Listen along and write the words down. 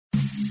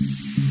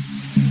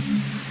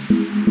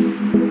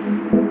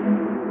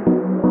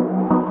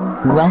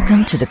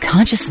Welcome to the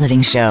Conscious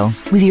Living Show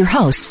with your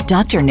host,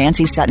 Dr.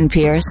 Nancy Sutton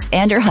Pierce,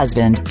 and her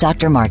husband,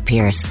 Dr. Mark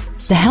Pierce.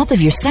 The health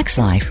of your sex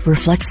life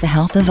reflects the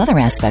health of other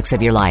aspects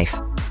of your life.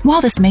 While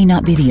this may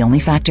not be the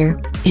only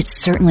factor, it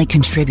certainly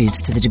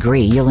contributes to the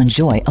degree you'll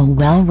enjoy a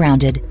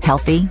well-rounded,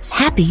 healthy,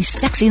 happy,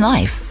 sexy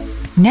life.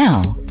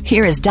 Now,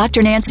 here is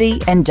Dr.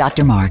 Nancy and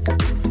Dr. Mark.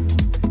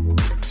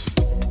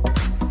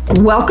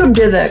 Welcome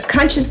to the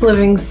Conscious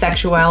Living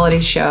Sexuality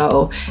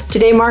Show.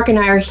 Today, Mark and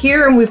I are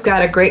here, and we've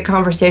got a great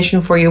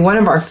conversation for you, one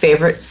of our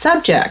favorite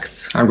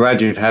subjects. I'm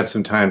glad you've had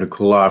some time to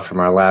cool off from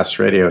our last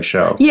radio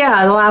show.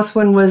 Yeah, the last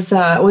one was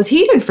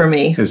heated for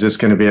me. Is this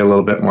going to be a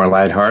little bit more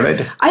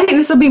lighthearted? I think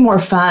this will be more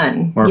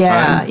fun. More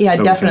fun? Yeah,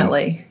 So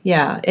definitely.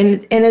 Yeah,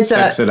 and it's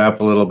sex it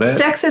up a little bit?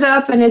 Sex it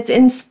up, and it's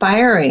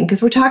inspiring,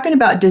 because we're talking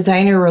about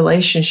designer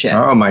relationships.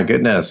 Oh, my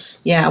goodness.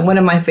 Yeah, one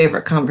of my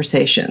favorite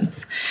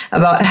conversations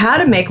about how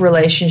to make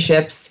relationships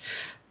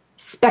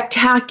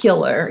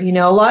spectacular. You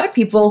know, a lot of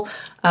people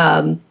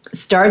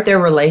start their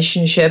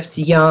relationships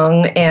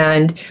young,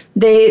 and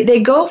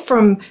they go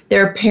from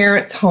their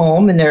parents'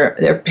 home and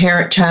their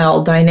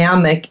parent-child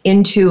dynamic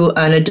into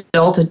an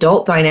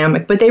adult-adult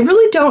dynamic, but they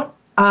really don't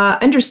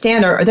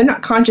understand or they're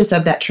not conscious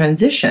of that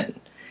transition.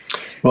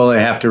 Well,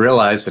 they have to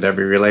realize that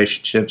every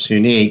relationship's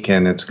unique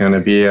and it's going to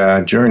be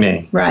a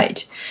journey.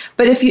 Right.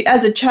 But if you,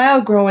 as a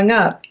child growing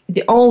up,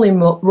 the only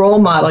role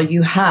model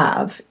you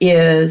have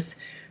is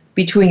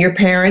between your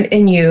parent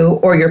and you,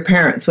 or your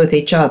parents with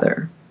each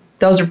other.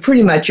 Those are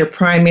pretty much your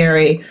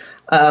primary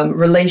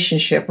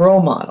relationship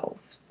role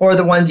models, or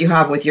the ones you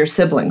have with your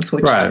siblings.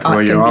 Which right.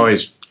 Well, you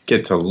always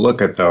get to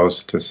look at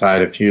those,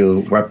 decide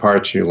what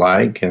parts you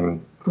like,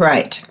 and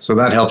right. So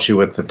that helps you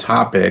with the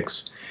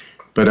topics.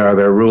 But are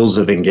there rules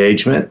of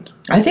engagement?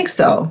 I think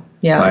so.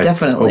 Yeah, like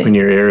definitely. Open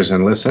your ears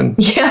and listen.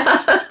 Yeah.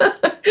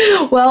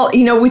 Well,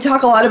 you know, we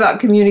talk a lot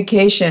about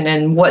communication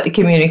and what the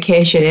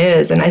communication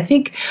is. And I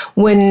think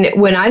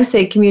when I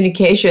say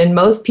communication,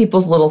 most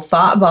people's little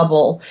thought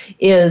bubble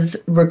is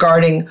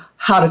regarding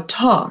how to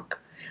talk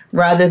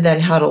rather than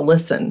how to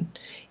listen.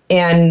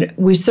 And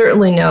we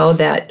certainly know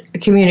that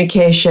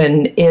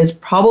communication is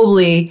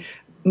probably,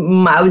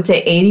 I would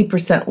say,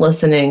 80%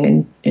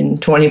 listening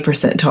and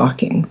 20%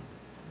 talking.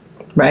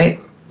 Right?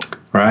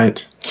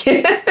 Right.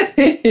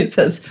 He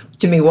says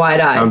to me,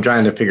 wide-eyed. I'm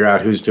trying to figure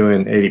out who's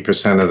doing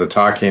 80% of the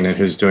talking and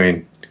who's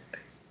doing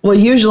well,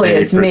 usually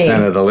it's me.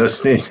 80% of the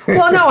listening.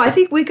 Well, no, I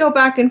think we go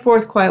back and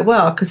forth quite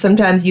well, because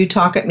sometimes you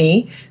talk at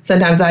me,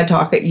 sometimes I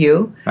talk at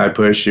you. I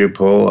push, you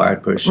pull, I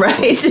push, you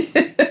right.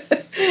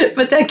 pull.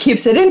 But that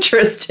keeps it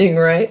interesting,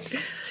 right?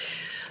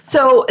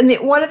 So,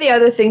 one of the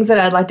other things that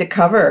I'd like to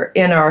cover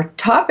in our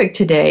topic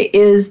today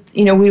is,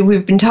 you know,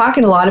 we've been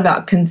talking a lot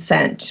about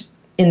consent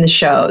in the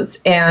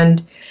shows,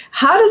 and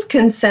how does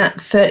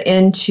consent fit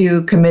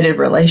into committed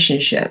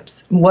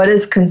relationships? What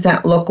does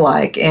consent look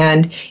like?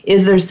 And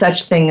is there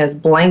such thing as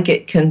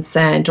blanket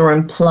consent or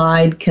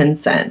implied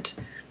consent?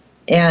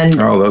 And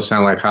those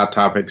sound like hot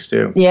topics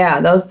too. Yeah,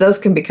 those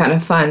can be kind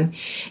of fun.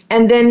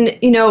 And then,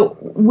 you know,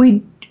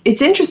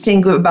 it's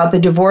interesting about the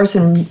divorce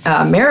and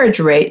marriage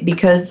rate,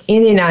 because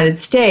in the United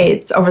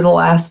States, over the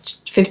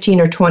last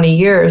 15 or 20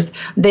 years,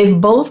 they've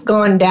both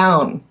gone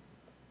down.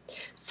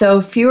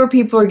 So fewer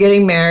people are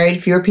getting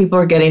married, fewer people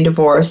are getting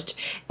divorced,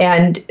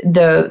 and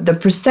the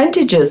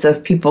percentages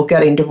of people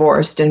getting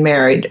divorced and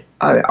married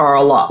are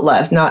a lot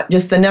less, not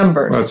just the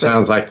numbers. Well, it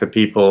sounds like the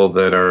people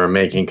that are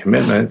making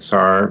commitments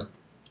are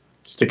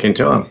sticking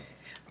to them.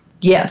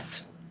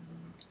 Yes.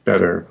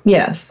 Better.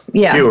 Yes.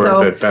 Yeah.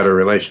 Fewer, but better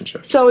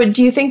relationships. So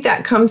do you think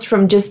that comes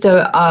from just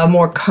a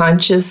more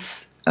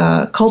conscious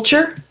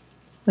culture?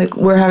 Like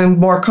we're having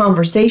more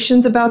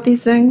conversations about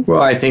these things?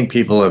 Well, I think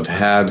people have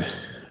had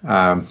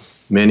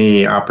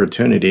many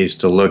opportunities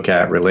to look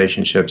at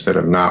relationships that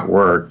have not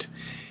worked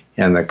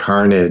and the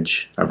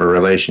carnage of a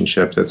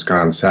relationship that's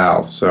gone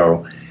south.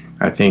 So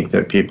I think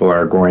that people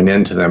are going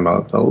into them a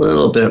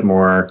little bit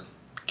more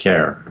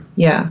care.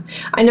 Yeah.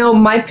 I know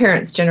my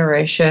parents'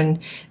 generation,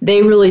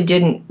 they really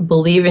didn't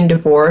believe in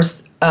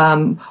divorce,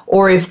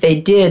 or if they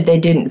did, they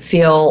didn't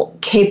feel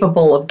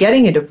capable of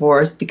getting a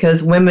divorce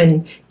because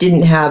women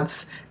didn't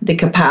have the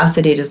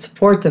capacity to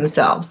support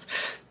themselves.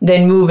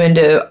 Then move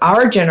into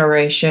our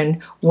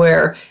generation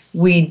where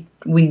we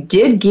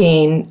did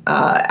gain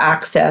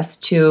access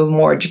to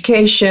more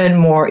education,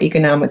 more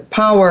economic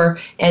power,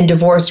 and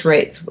divorce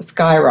rates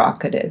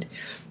skyrocketed.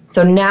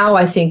 So now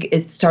I think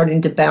it's starting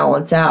to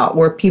balance out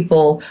where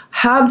people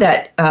have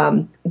that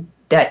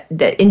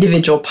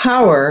individual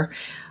power,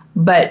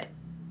 but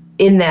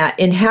in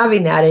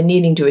having that and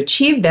needing to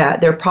achieve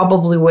that, they're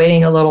probably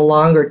waiting a little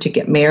longer to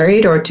get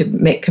married or to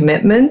make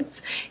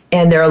commitments,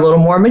 and they're a little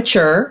more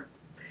mature.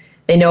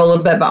 They know a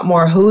little bit about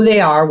more who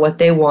they are, what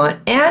they want,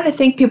 and I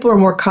think people are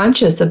more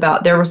conscious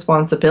about their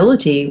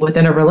responsibility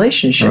within a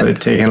relationship. Well, they're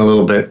taking a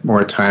little bit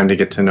more time to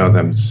get to know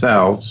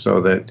themselves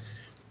so that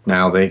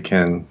now they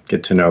can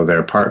get to know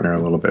their partner a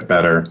little bit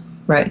better.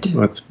 Right.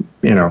 With,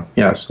 a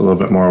little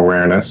bit more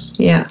awareness.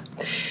 Yeah.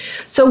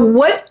 So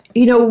what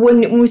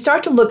when we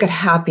start to look at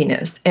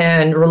happiness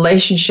and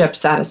relationship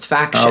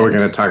satisfaction. Oh, we're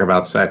going to talk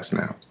about sex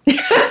now.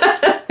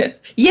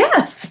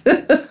 Yes, Go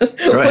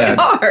ahead.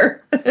 We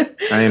are.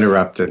 I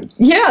interrupted.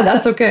 Yeah,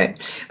 that's okay.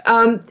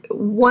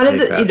 One of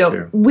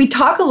the, we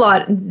talk a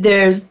lot.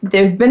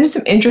 There've been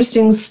some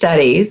interesting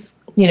studies.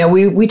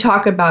 We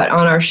talk about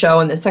on our show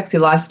in the Sexy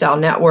Lifestyle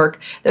Network,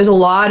 there's a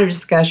lot of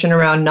discussion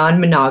around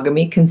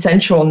non-monogamy,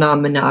 consensual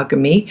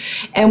non-monogamy,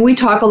 and we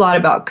talk a lot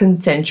about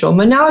consensual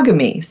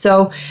monogamy.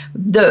 So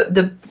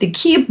the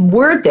key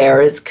word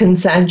there is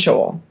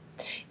consensual.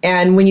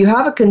 And when you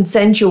have a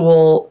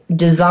consensual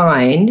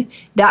design,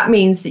 that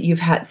means that you've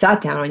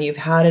sat down and you've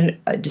had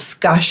a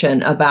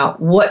discussion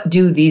about what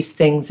do these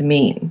things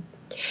mean.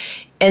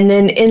 And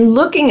then in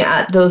looking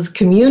at those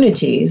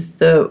communities,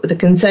 the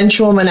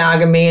consensual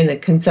monogamy and the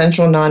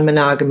consensual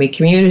non-monogamy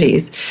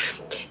communities,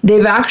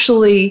 they've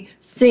actually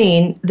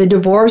seen the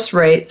divorce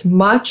rates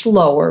much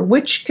lower.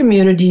 Which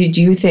community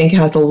do you think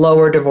has a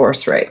lower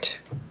divorce rate?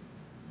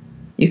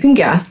 You can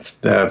guess.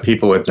 The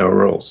people with no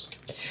rules.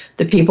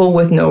 The people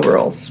with no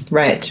rules,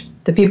 right.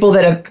 The people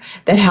that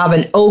have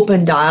an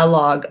open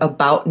dialogue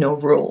about no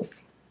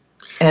rules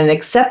and an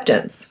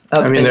acceptance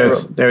of the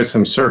rules. There's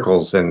some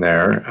circles in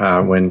there.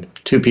 When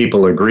two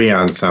people agree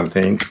on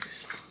something,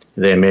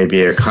 there may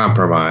be a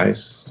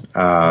compromise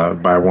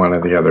by one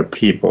of the other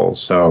people.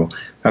 So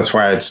that's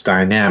why it's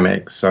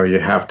dynamic. So you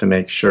have to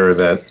make sure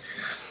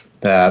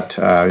that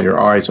you're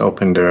always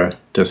open to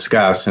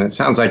discuss. And it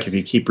sounds like if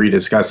you keep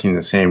rediscussing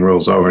the same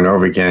rules over and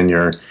over again,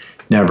 you're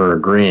never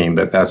agreeing,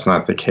 but that's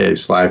not the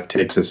case. Life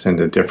takes us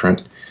into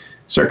different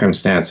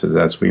circumstances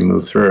as we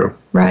move through.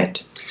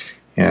 Right.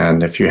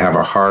 And if you have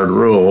a hard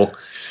rule,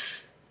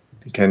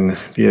 it can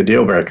be a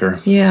deal breaker.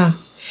 Yeah.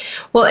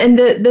 Well, and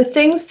the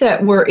things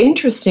that were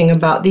interesting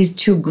about these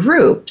two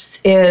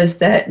groups is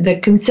that the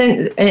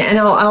consent, and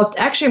I'm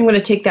going to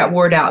take that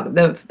word out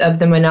of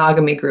the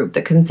monogamy group,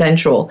 the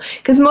consensual,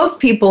 because most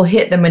people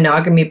hit the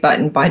monogamy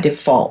button by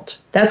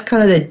default. That's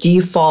kind of the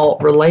default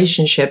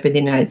relationship in the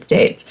United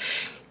States,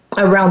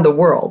 around the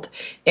world.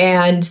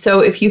 And so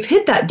if you've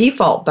hit that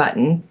default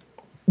button,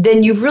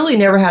 then you've really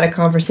never had a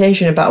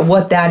conversation about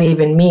what that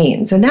even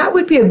means. And that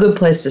would be a good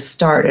place to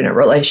start in a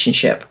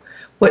relationship.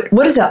 What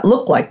does that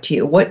look like to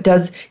you?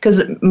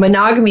 Because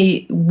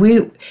monogamy,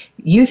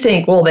 you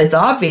think, well, that's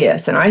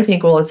obvious, and I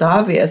think, well, it's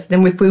obvious.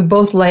 Then if we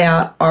both lay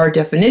out our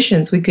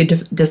definitions, we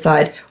could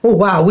decide, oh,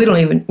 wow, we're not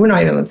even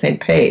on the same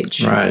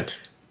page. Right.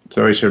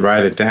 So we should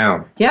write it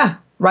down. Yeah.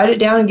 Write it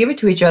down and give it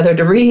to each other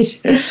to read.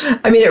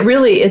 I mean,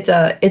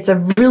 it's a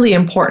really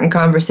important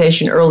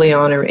conversation early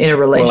on in a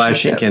relationship. Well, I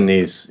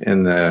think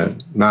in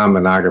the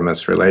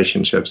non-monogamous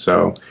relationships,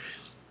 so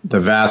the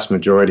vast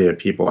majority of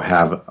people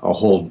have a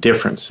whole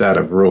different set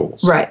of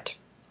rules. Right.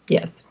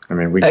 Yes. I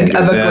mean, we can do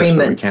this,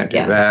 but we can't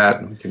do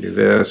that. We can do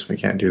this, we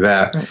can't do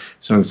that. Right.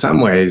 So in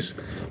some ways,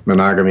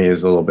 monogamy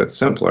is a little bit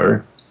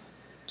simpler,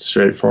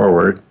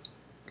 straightforward.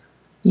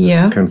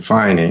 Yeah.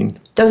 Confining.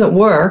 Doesn't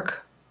work.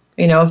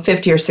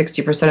 50 or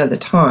 60% of the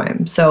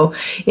time. So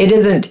it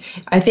isn't,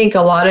 I think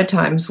a lot of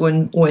times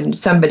when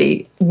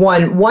somebody,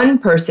 one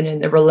person in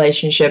the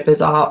relationship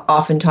is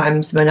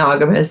oftentimes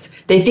monogamous,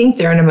 they think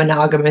they're in a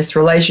monogamous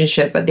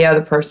relationship, but the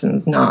other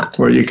person's not.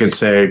 Or you could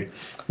say,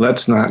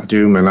 let's not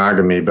do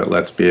monogamy, but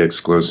let's be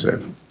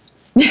exclusive.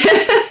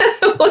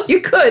 Well,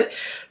 you could,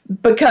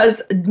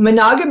 because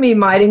monogamy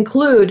might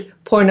include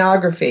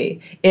pornography.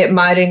 It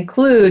might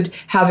include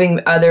having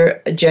other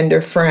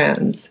gender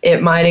friends.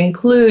 It might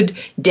include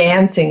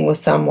dancing with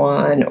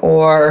someone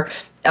or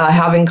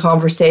having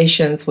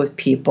conversations with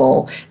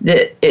people.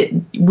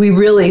 We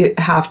really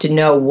have to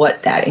know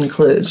what that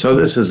includes. So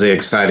this is the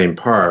exciting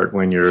part.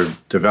 When you're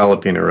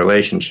developing a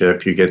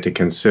relationship, you get to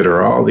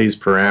consider all these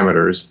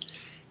parameters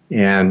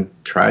and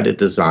try to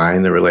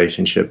design the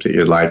relationship that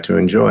you'd like to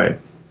enjoy.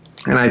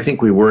 And I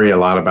think we worry a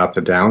lot about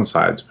the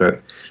downsides,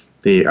 but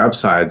the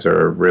upsides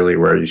are really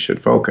where you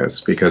should focus,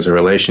 because a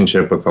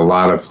relationship with a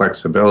lot of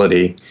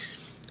flexibility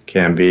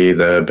can be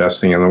the best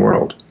thing in the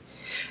world.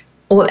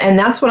 Well, and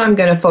that's what I'm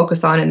going to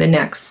focus on in the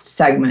next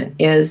segment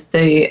is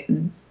the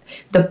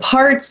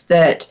parts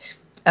that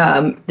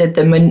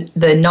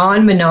the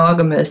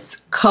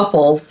non-monogamous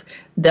couples,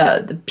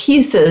 the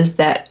pieces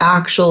that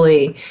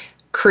actually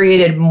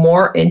created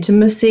more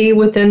intimacy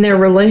within their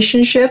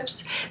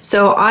relationships.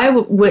 So I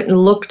went and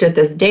looked at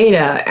this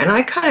data and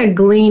I kind of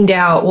gleaned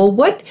out, well,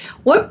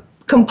 what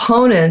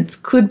components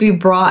could be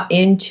brought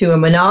into a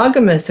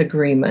monogamous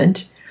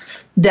agreement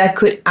that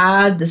could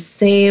add the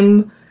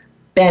same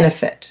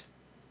benefit?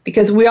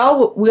 Because we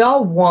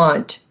all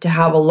want to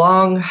have a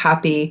long,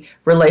 happy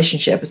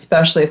relationship,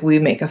 especially if we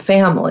make a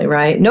family,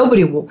 right?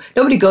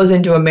 Nobody goes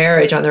into a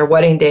marriage on their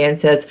wedding day and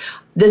says,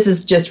 this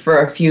is just for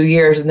a few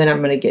years and then I'm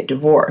going to get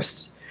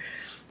divorced.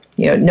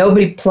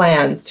 Nobody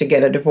plans to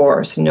get a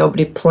divorce.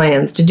 Nobody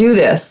plans to do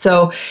this.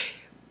 So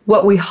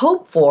what we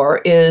hope for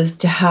is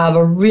to have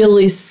a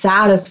really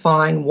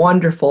satisfying,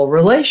 wonderful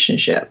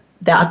relationship.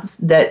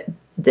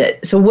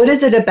 So what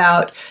is it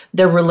about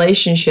the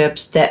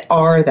relationships that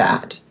are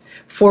that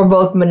for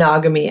both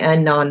monogamy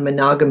and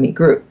non-monogamy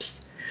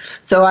groups?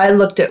 So I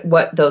looked at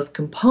what those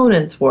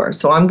components were.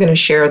 So I'm going to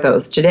share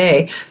those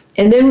today.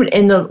 And then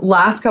in the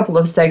last couple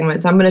of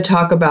segments, I'm going to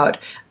talk about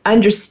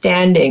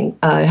understanding,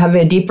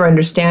 having a deeper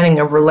understanding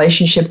of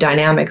relationship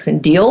dynamics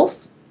and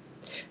deals.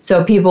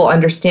 So people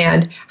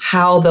understand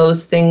how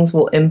those things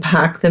will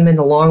impact them in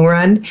the long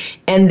run.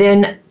 And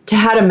then to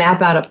how to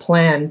map out a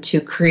plan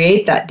to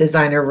create that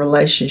designer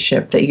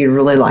relationship that you'd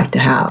really like to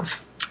have.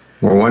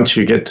 Well, once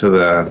you get to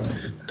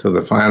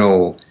the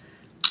final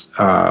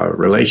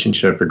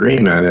relationship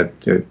agreement,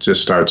 it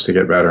just starts to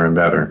get better and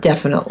better.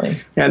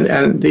 Definitely.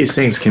 And these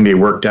things can be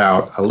worked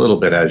out a little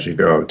bit as you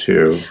go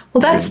too.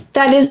 Well,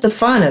 that is the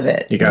fun of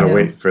it. You got to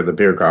wait for the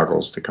beer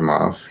goggles to come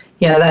off.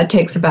 Yeah, that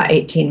takes about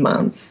 18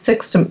 months,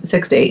 6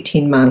 to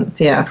 18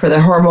 months, yeah, for the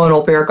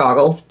hormonal beer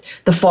goggles,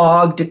 the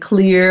fog to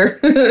clear.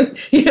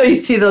 You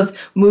see those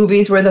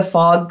movies where the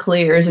fog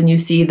clears and you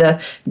see the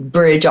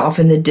bridge off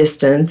in the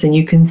distance and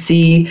you can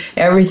see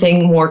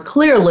everything more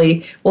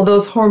clearly. Well,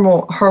 those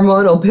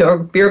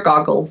hormonal beer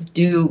goggles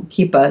do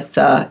keep us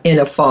in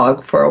a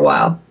fog for a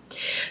while.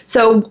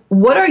 So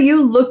what are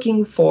you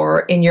looking for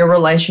in your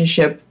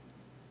relationship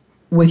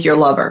with your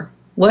lover?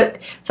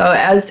 So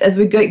as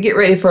we get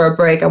ready for a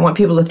break, I want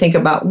people to think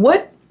about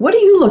what are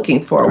you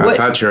looking for? I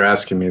thought you were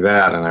asking me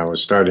that, and I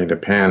was starting to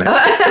panic.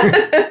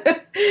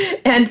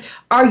 And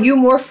are you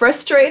more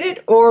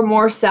frustrated or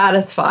more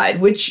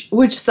satisfied? Which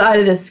side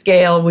of the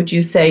scale would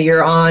you say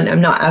you're on?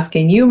 I'm not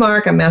asking you,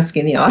 Mark. I'm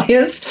asking the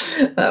audience.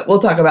 We'll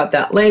talk about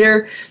that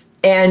later.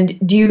 And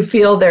do you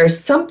feel there's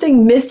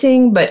something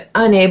missing but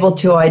unable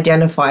to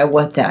identify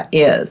what that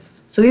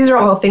is? So these are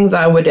all things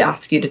I would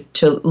ask you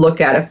to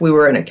look at if we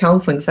were in a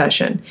counseling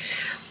session.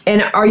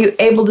 And are you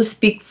able to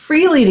speak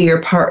freely to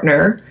your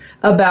partner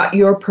about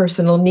your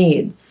personal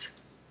needs?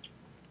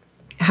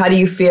 How do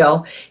you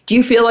feel? Do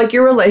you feel like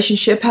your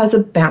relationship has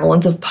a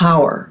balance of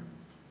power?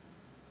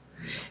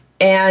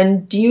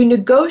 And do you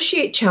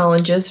negotiate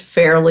challenges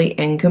fairly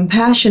and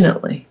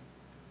compassionately?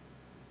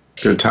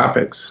 Good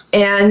topics.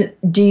 And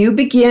do you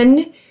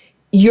begin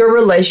your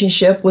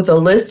relationship with a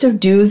list of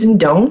do's and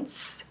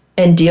don'ts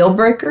and deal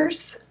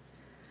breakers?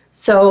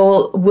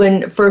 So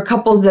for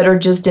couples that are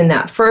just in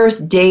that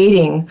first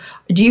dating,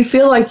 do you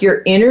feel like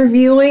you're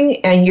interviewing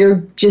and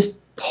you're just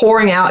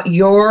pouring out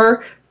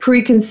your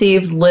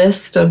preconceived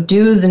list of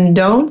do's and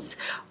don'ts?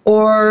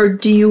 Or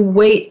do you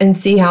wait and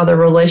see how the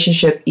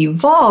relationship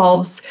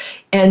evolves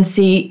and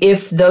see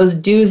if those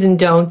do's and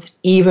don'ts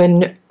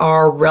even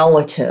are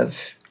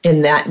relative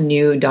in that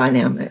new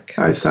dynamic?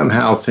 I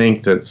somehow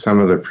think that some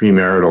of the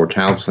premarital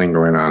counseling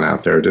going on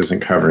out there isn't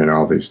covering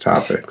all these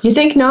topics. You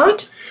think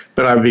not?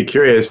 But I'd be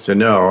curious to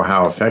know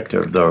how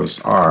effective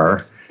those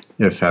are,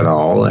 if at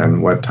all,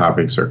 and what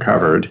topics are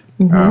covered.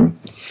 Mm-hmm.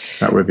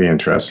 That would be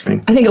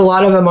interesting. I think a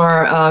lot of them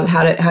are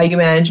how you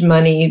manage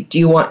money. Do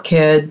you want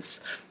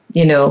kids?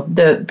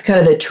 The kind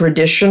of the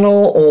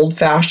traditional,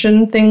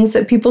 old-fashioned things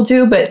that people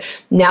do. But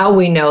now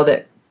we know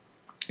that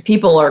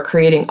people are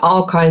creating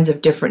all kinds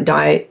of different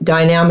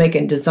dynamic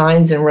and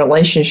designs and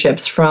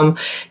relationships, from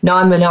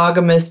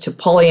non-monogamous to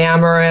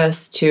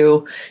polyamorous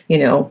to,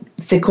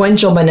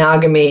 sequential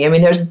monogamy. I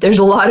mean, there's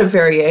a lot of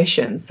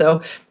variations.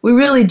 So we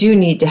really do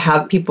need to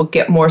have people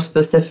get more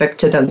specific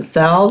to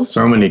themselves.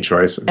 So many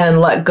choices. And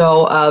let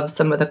go of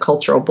some of the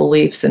cultural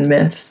beliefs and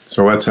myths.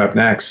 So what's up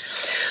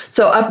next?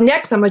 So up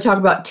next, I'm going to talk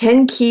about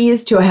 10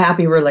 keys to a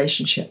happy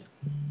relationship.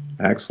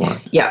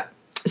 Excellent. Yeah.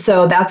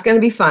 So that's going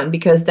to be fun,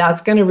 because that's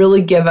going to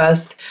really give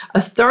us a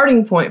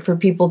starting point for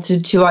people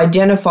to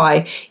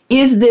identify,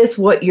 is this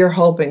what you're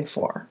hoping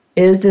for?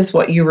 Is this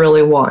what you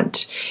really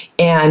want?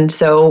 And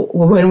so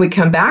when we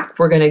come back,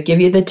 we're going to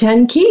give you the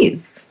 10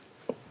 keys.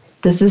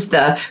 This is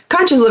the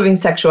Conscious Living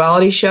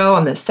Sexuality Show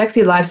on the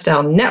Sexy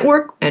Lifestyle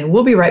Network, and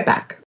we'll be right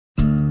back.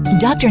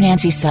 Dr.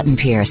 Nancy Sutton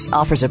Pierce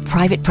offers a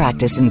private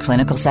practice in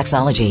clinical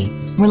sexology,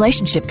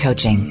 relationship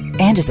coaching,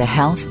 and is a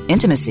health,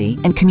 intimacy,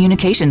 and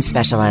communications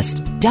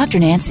specialist. Dr.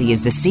 Nancy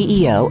is the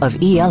CEO of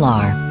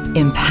ELR,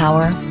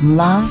 Empower,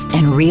 Love,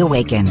 and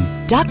Reawaken.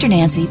 Dr.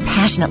 Nancy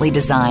passionately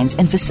designs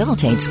and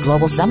facilitates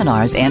global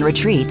seminars and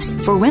retreats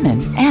for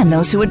women and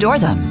those who adore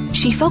them.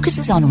 She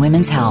focuses on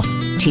women's health,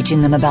 teaching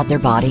them about their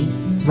body,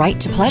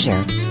 right to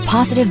pleasure,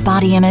 positive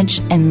body image,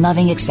 and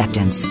loving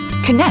acceptance.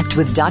 Connect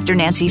with Dr.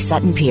 Nancy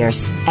Sutton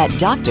Pierce at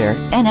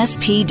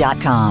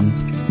drnsp.com.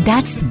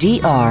 That's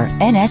drnsp.com.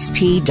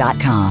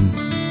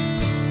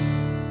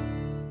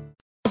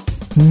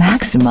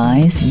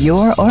 Maximize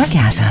your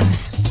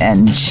orgasms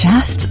and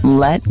just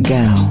let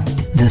go.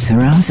 The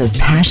Throes of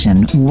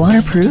Passion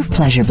waterproof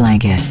pleasure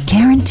blanket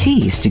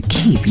guarantees to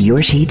keep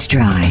your sheets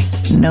dry,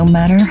 no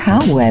matter how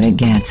wet it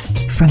gets.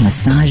 From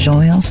massage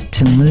oils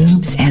to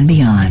lubes and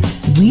beyond,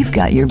 we've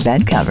got your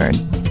bed covered.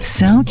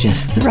 So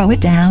just throw it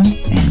down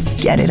and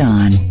get it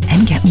on,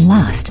 and get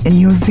lost in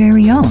your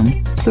very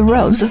own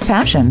Throes of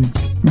Passion.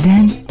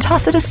 Then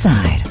toss it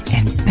aside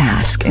and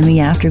bask in the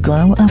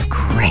afterglow of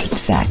great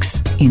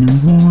sex in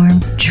warm,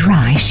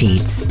 dry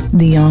sheets.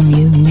 The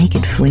all-new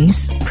Naked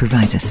Fleece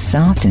provides a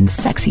soft and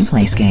sexy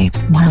playscape,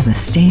 while the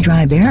Stay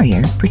Dry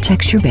barrier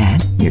protects your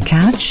bed, your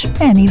couch,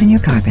 and even your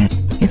carpet.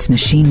 It's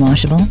machine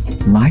washable,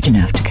 large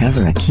enough to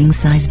cover a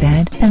king-size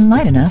bed, and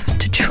light enough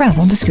to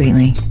travel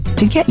discreetly.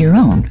 To get your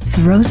own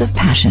Throws of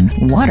Passion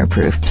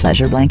waterproof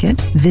pleasure blanket,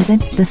 visit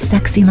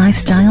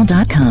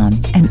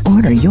thesexylifestyle.com and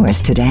order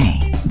yours today.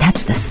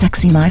 That's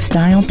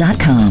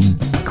thesexylifestyle.com.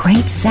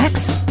 Great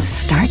sex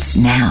starts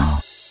now.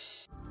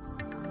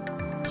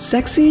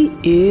 Sexy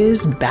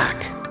is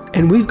back,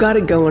 and we've got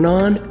it going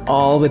on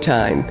all the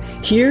time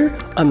here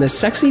on the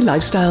Sexy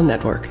Lifestyle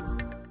Network.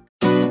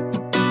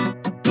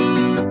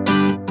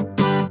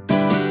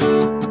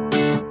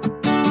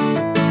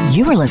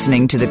 You are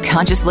listening to The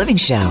Conscious Living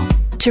Show.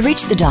 To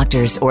reach the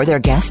doctors or their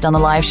guest on the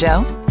live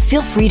show,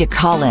 feel free to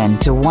call in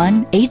to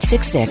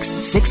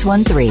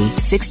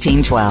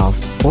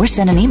 1-866-613-1612 or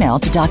send an email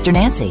to Dr.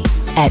 Nancy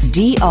at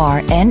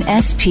drnsp.com.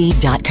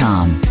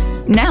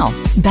 Now,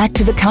 back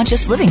to The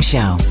Conscious Living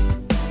Show.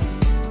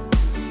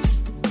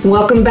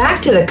 Welcome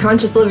back to the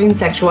Conscious Living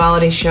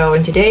Sexuality Show.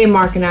 And today,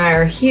 Mark and I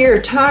are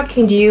here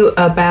talking to you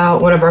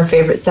about one of our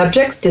favorite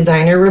subjects,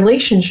 designer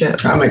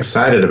relationships. I'm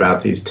excited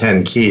about these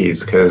 10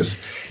 keys because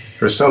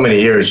for so many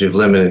years you've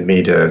limited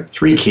me to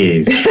 3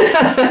 keys.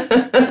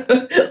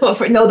 Well,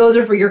 no, those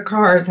are for your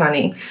cars,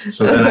 honey.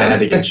 So then I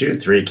had to get you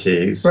 3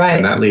 keys. Right.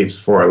 And that leaves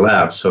 4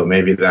 left. So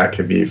maybe that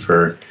could be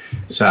for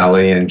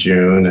Sally and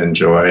June and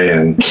Joy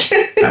and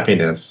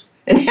Happiness.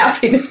 And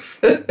Happiness.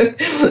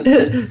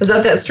 Is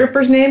that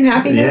stripper's name,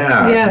 Happiness?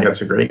 Yeah, I think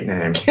that's a great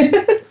name.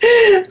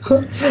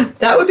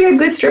 That would be a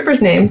good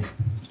stripper's name,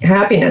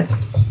 Happiness.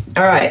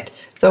 All right.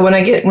 So when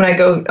I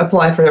go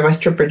apply for my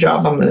stripper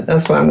job,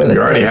 that's what I'm going to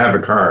say. You already have a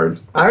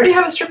card. I already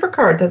have a stripper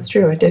card. That's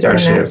true. I did.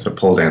 Actually, it's a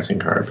pole dancing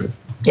card. But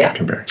yeah.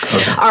 Compare.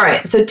 Okay. All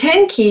right. So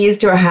 10 keys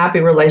to a happy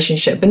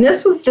relationship. And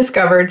this was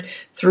discovered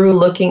through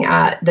looking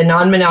at the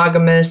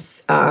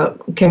non-monogamous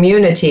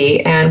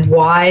community and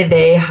why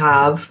they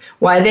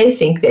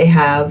think they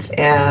have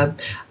a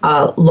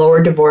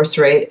lower divorce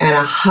rate and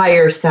a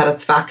higher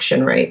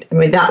satisfaction rate. I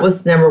mean, that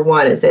was number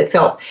one, is they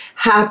felt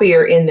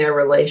happier in their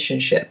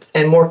relationships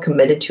and more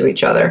committed to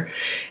each other.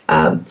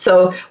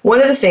 So one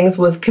of the things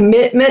was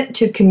commitment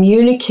to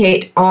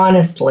communicate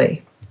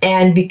honestly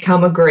and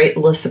become a great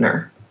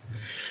listener.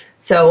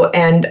 So,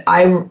 and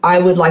I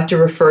would like to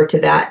refer to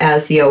that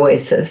as the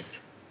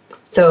oasis.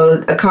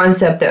 So a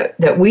concept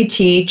that we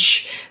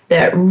teach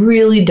that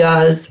really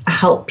does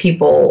help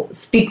people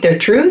speak their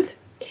truth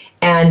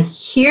and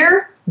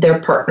hear their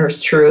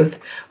partner's truth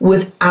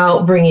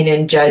without bringing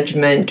in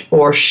judgment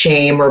or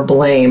shame or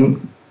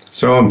blame.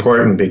 So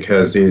important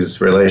because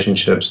these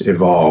relationships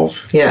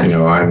evolve. Yes.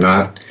 I'm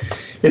not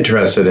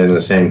interested in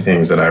the same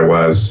things that I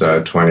was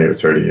 20 or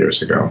 30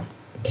 years ago.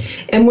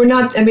 And we're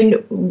not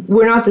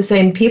the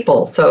same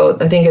people, so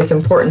I think it's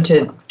important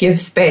to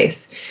give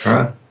space.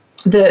 Huh?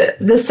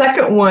 The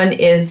second one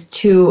is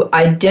to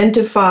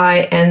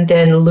identify and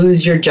then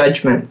lose your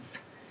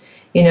judgments.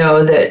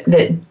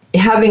 That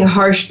having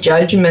harsh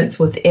judgments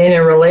within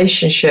a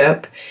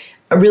relationship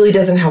really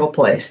doesn't have a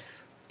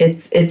place.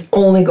 It's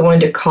only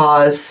going to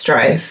cause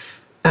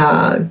strife.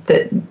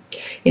 Anytime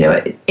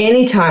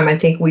I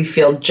think we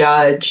feel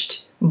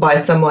judged by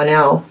someone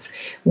else,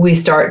 we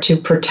start to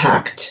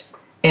protect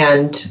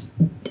and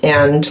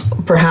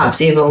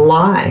perhaps even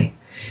lie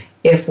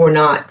if we're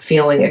not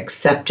feeling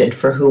accepted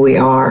for who we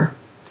are.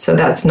 So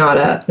that's not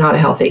a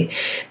healthy.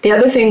 The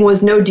other thing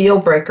was no deal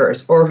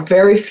breakers or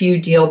very few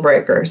deal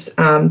breakers,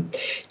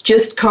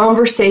 just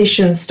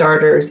conversation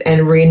starters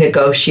and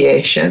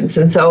renegotiations.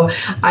 And so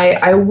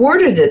I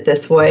worded it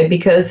this way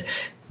because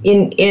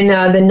in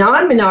the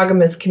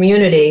non-monogamous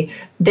community,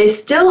 they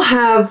still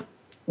have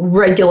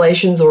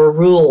regulations or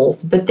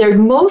rules, but they're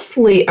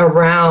mostly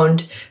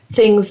around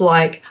things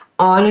like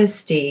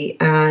honesty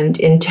and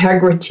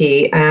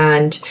integrity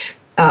and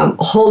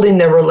holding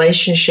the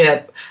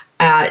relationship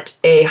at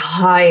the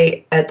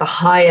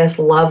highest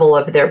level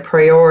of their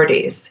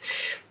priorities.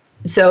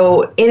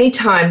 So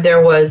anytime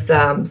there was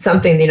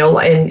something,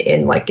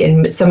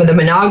 in some of the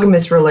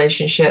monogamous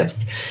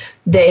relationships,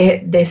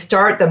 they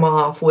start them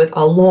off with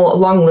a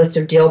long list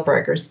of deal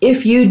breakers.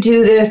 If you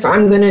do this,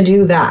 I'm going to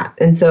do that.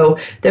 And so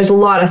there's a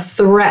lot of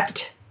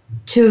threat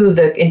to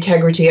the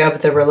integrity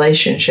of the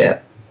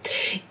relationship.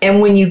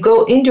 And when you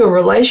go into a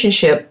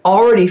relationship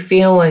already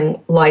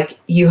feeling like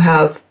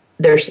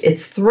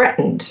it's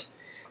threatened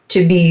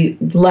to be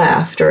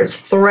left or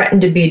it's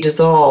threatened to be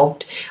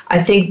dissolved,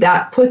 I think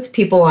that puts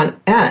people on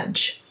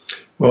edge.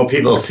 Well,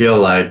 people feel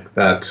like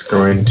that's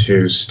going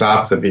to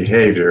stop the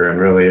behavior, and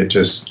really it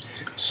just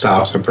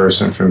stops a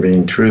person from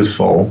being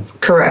truthful.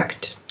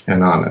 Correct.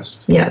 And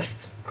honest.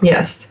 Yes.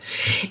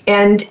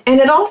 And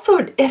it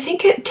also, I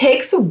think it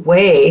takes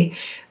away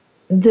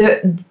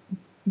the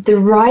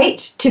right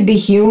to be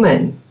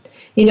human.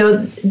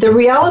 The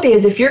reality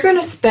is if you're going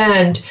to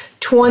spend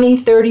 20,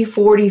 30,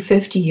 40,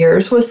 50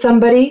 years with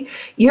somebody,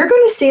 you're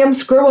going to see them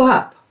screw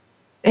up.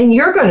 And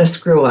you're going to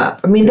screw up.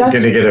 I mean,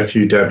 that's going to get a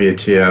few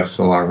WTFs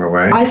along the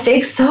way. I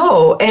think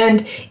so.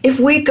 And if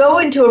we go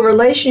into a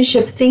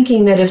relationship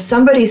thinking that if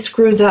somebody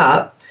screws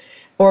up,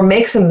 or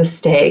makes a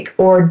mistake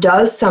or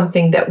does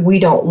something that we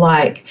don't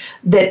like,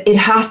 that it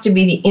has to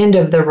be the end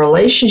of the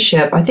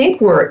relationship, I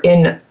think we're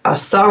in a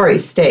sorry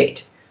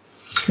state.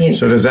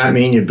 So does that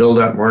mean you build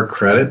up more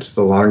credits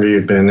the longer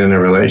you've been in a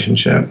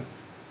relationship?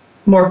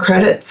 More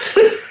credits?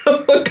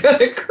 What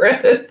kind of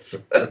credits?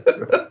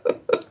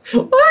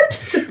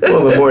 What?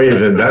 Well, the more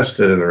you've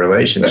invested in the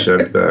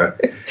relationship,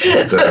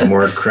 the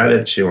more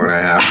credits you want to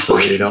have so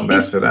that you don't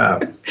mess it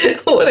up.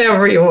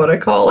 Whatever you want to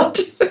call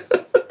it.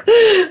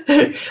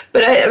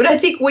 But I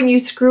think when you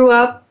screw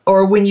up,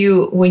 or when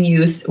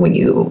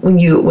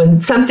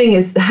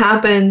something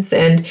happens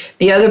and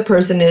the other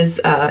person has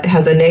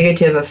a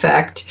negative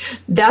effect,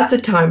 that's a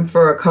time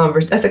for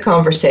that's a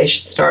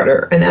conversation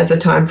starter, and that's a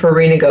time for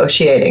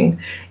renegotiating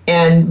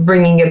and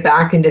bringing it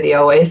back into the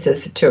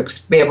oasis to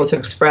be able to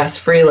express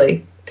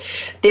freely.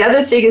 The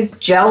other thing is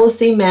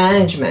jealousy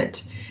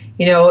management.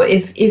 You know,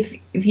 if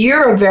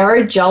you're a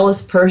very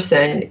jealous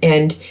person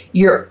and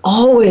you're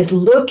always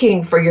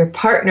looking for your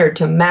partner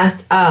to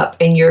mess up,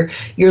 and you're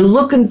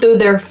looking through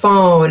their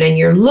phone and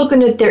you're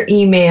looking at their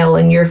email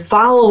and you're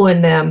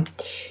following them,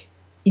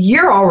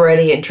 you're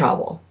already in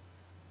trouble.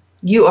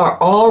 You are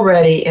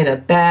already in a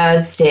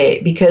bad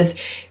state, because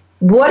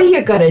what are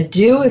you going to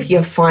do if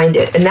you find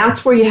it? And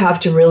that's where you have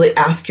to really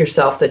ask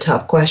yourself the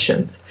tough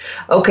questions.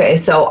 Okay,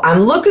 so I'm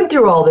looking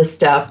through all this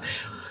stuff.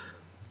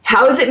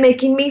 How is it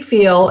making me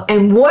feel?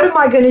 And what am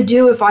I going to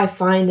do if I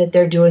find that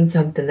they're doing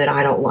something that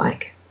I don't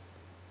like?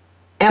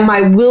 Am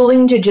I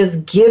willing to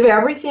just give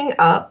everything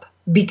up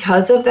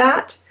because of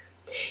that?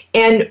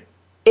 And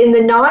in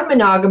the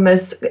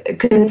non-monogamous,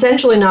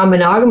 consensually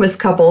non-monogamous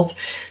couples,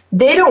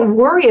 they don't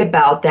worry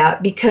about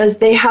that because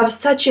they have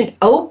such an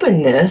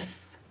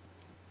openness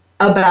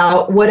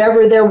about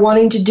whatever they're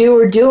wanting to do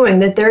or doing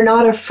that they're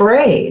not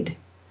afraid.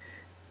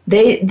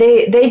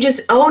 They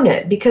just own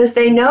it because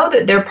they know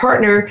that their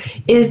partner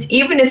is,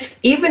 even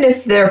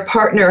if their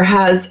partner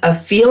has a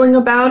feeling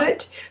about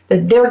it,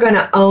 that they're going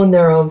to own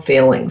their own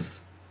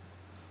feelings.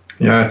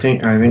 Yeah, I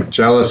think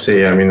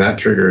jealousy, I mean, that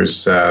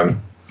triggers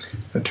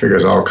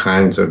all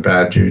kinds of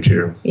bad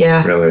juju.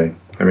 Yeah. Really.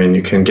 I mean,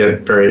 you can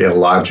get very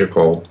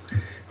illogical.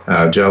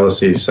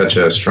 Jealousy is such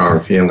a strong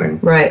feeling.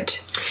 Right.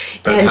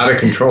 But how to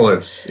control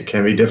it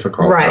can be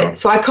difficult. Right. Though.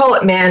 So I call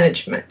it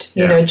management,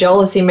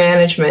 jealousy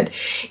management.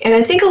 And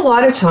I think a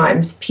lot of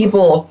times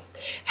people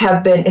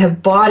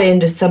have bought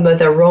into some of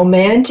the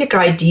romantic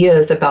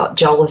ideas about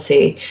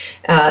jealousy,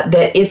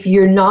 that if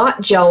you're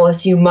not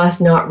jealous, you must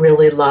not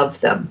really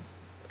love them.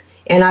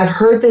 And I've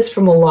heard this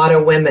from a lot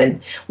of women.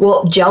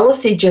 Well,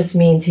 jealousy just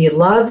means he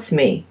loves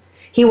me.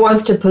 He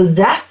wants to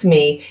possess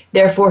me,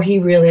 therefore he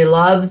really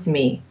loves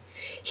me.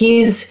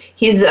 He's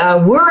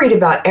worried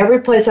about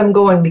every place I'm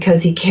going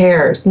because he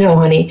cares. No,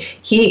 honey,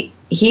 he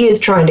is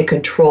trying to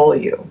control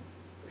you.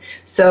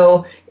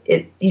 So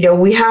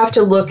we have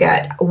to look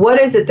at what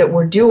is it that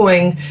we're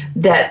doing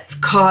that's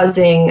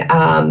causing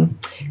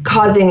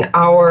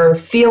our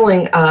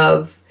feeling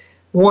of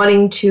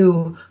wanting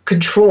to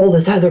control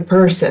this other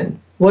person.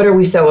 What are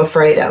we so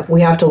afraid of? We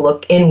have to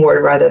look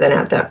inward rather than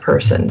at that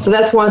person. So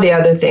that's one of the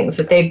other things,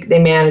 that they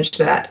manage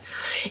that.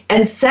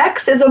 And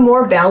sex is a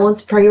more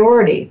balanced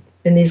priority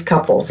in these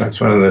couples. That's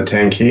one of the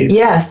 10 keys?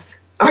 Yes.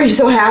 Are you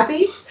so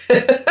happy?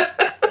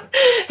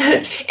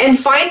 And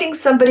finding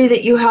somebody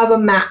that you have a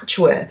match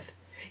with,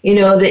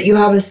 that you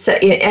have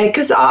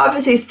because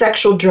obviously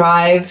sexual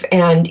drive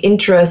and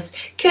interest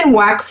can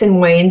wax and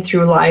wane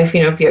through life,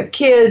 if you have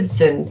kids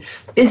and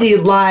busy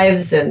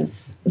lives and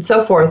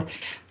so forth.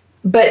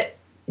 But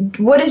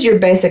what is your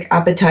basic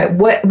appetite?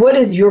 What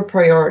is your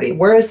priority?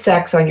 Where is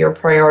sex on your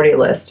priority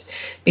list?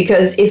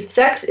 Because if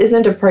sex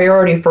isn't a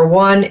priority for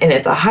one and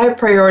it's a high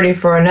priority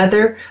for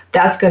another,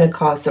 that's going to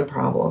cause some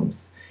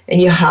problems. And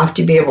you have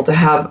to be able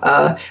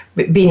to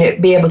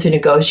be able to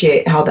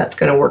negotiate how that's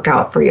going to work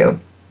out for you.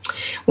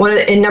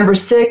 And number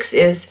 6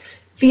 is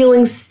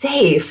feeling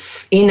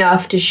safe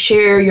enough to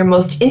share your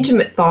most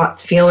intimate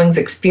thoughts, feelings,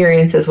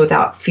 experiences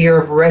without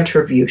fear of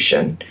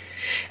retribution.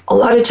 A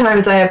lot of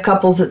times I have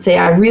couples that say,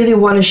 I really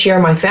want to share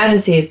my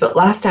fantasies, but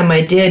last time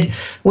I did,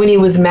 when he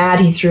was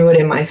mad, he threw it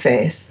in my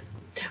face.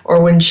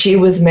 Or when she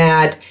was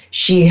mad,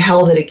 she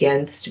held it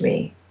against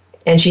me.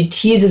 And she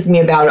teases me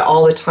about it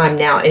all the time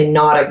now in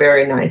not a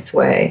very nice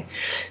way.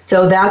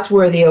 So that's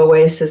where the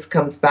oasis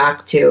comes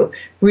back to,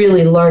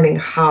 really learning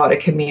how to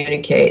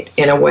communicate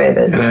in a way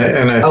that's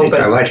I think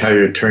I like how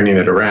you're turning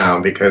it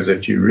around, because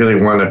if you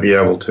really want to be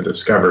able to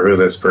discover who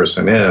this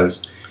person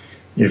is,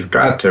 you've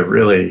got to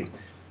really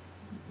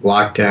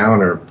lock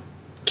down or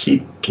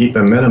keep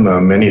a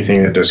minimum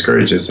anything that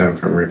discourages them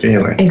from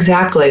revealing.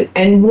 Exactly.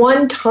 And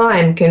one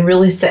time can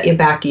really set you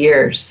back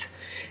years.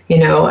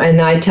 And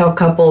I tell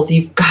couples,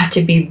 you've got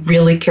to be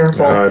really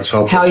careful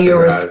how you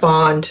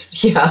respond.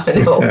 Yeah, I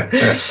know.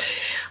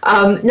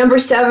 Number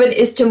 7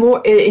 is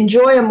to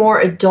enjoy a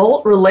more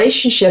adult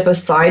relationship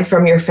aside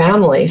from your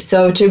family.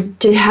 So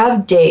to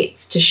have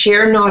dates, to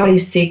share naughty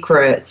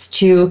secrets,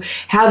 to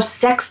have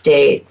sex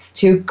dates,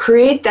 to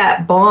create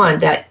that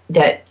bond,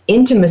 that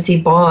intimacy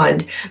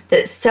bond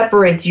that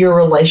separates your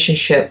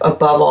relationship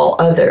above all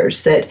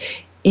others, that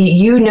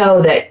you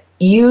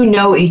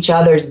know each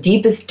other's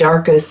deepest,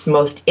 darkest,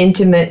 most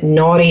intimate,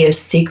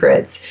 naughtiest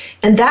secrets.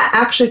 And that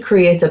actually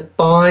creates a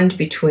bond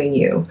between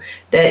you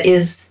that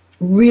is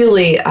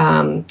really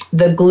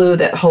the glue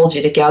that holds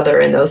you together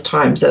in those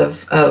times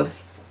of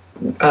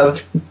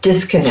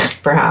disconnect,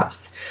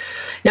 perhaps.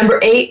 Number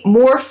 8,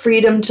 more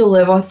freedom to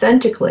live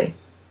authentically.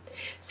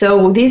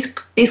 So these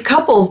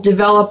couples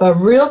develop a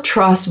real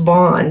trust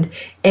bond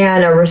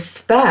and a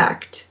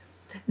respect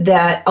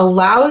that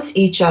allows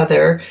each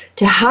other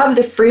to have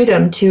the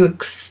freedom to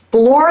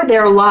explore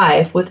their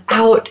life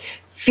without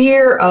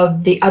fear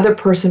of the other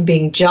person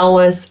being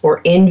jealous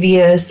or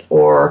envious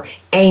or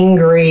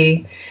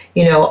angry.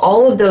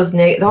 All of those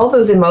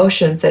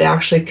emotions that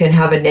actually can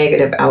have a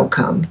negative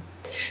outcome.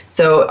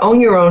 So own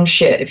your own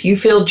shit. If you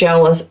feel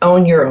jealous,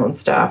 own your own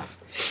stuff.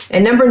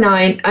 And number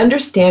 9,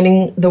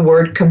 understanding the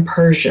word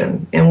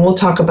compersion. And we'll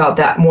talk about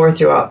that more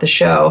throughout the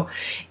show.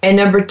 And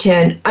number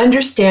 10,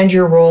 understand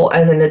your role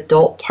as an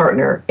adult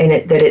partner in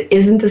it, that it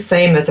isn't the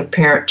same as a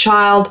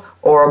parent-child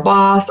or a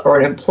boss or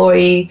an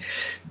employee,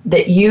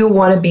 that you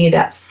want to be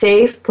that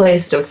safe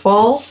place to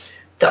fall,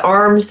 the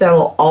arms that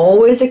will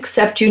always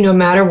accept you no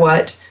matter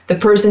what, the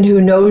person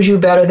who knows you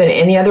better than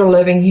any other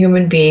living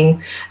human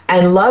being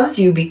and loves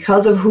you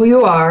because of who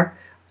you are,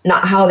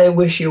 not how they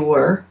wish you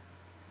were.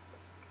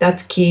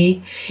 That's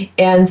key.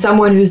 And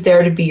someone who's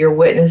there to be your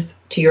witness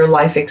to your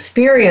life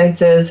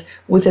experiences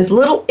with as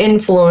little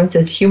influence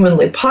as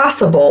humanly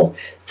possible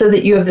so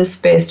that you have the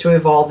space to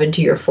evolve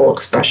into your full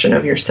expression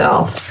of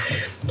yourself.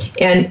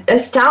 And it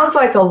sounds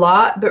like a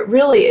lot, but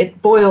really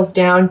it boils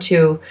down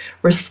to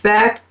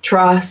respect,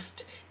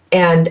 trust,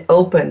 and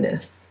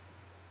openness.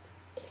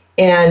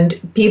 And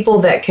people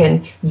that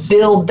can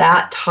build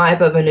that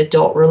type of an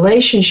adult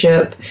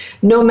relationship,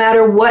 no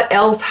matter what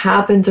else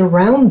happens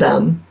around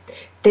them,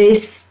 they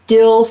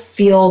still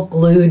feel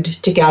glued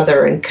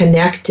together and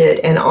connected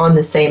and on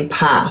the same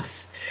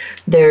path.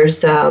 They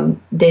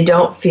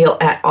don't feel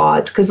at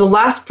odds, because the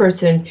last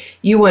person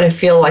you want to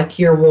feel like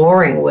you're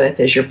warring with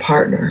is your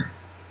partner,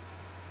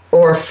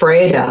 or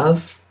afraid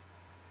of,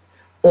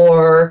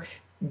 or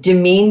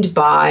demeaned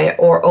by,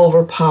 or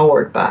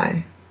overpowered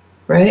by,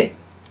 right?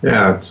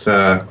 Yeah, it's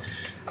that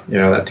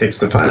takes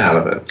the fun out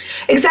of it.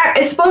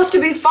 Exactly. It's supposed to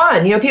be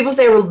fun. People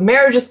say, well,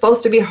 marriage is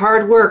supposed to be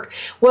hard work.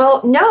 Well,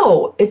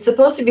 no, it's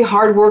supposed to be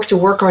hard work to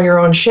work on your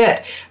own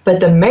shit, but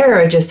the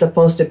marriage is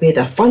supposed to be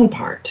the fun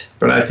part.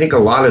 But I think a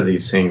lot of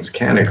these things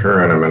can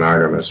occur in a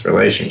monogamous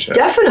relationship.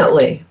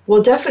 Definitely.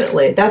 Well,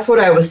 definitely. That's what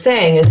I was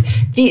saying, is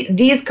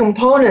these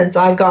components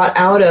I got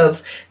out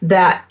of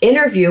that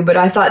interview, but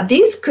I thought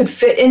these could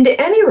fit into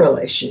any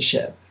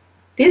relationship.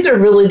 These are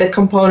really the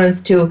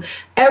components to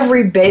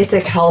every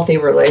basic healthy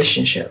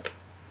relationship.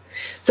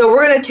 So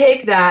we're going to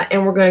take that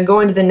and we're going to go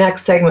into the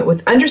next segment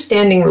with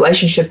understanding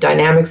relationship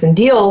dynamics and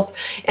deals,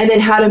 and then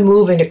how to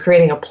move into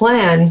creating a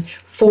plan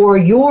for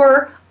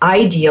your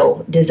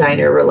ideal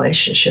designer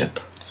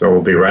relationship. So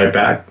we'll be right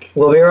back.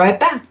 We'll be right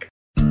back.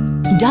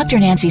 Dr.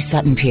 Nancy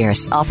Sutton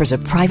Pierce offers a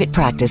private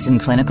practice in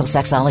clinical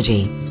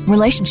sexology,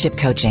 relationship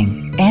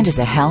coaching, and is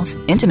a health,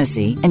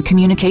 intimacy, and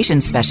communication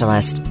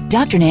specialist.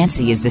 Dr.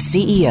 Nancy is the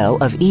CEO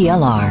of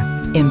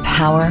ELR,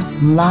 Empower,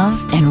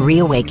 Love, and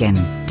Reawaken.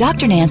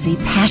 Dr. Nancy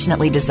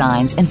passionately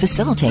designs and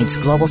facilitates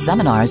global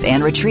seminars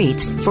and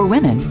retreats for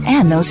women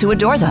and those who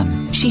adore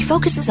them. She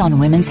focuses on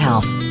women's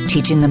health,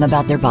 teaching them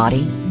about their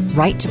body,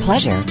 right to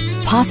pleasure,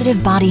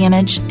 positive body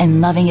image,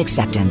 and loving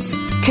acceptance.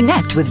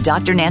 Connect with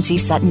Dr. Nancy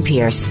Sutton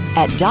Pierce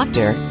at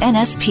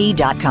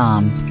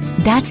drnsp.com.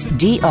 That's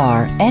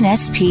drnsp.com.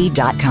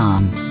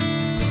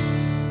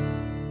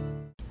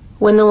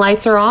 When the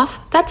lights are off,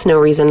 that's no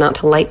reason not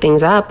to light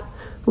things up.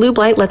 Lube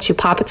Light lets you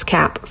pop its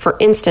cap for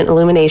instant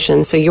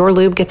illumination, so your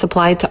lube gets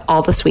applied to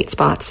all the sweet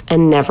spots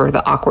and never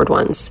the awkward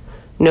ones.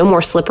 No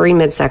more slippery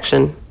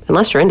midsection,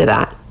 unless you're into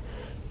that.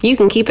 You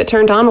can keep it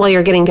turned on while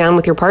you're getting down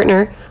with your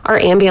partner. Our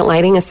ambient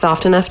lighting is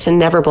soft enough to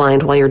never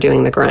blind while you're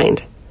doing the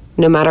grind.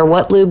 No matter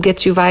what lube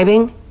gets you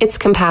vibing, it's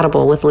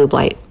compatible with Lube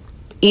Light.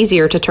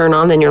 Easier to turn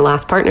on than your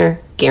last partner,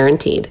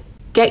 guaranteed.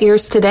 Get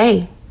yours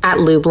today at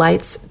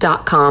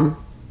lubelights.com.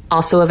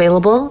 Also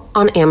available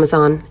on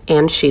Amazon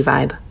and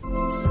SheVibe.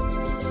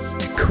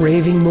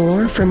 Craving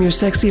more from your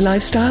sexy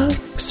lifestyle?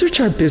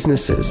 Search our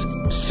businesses,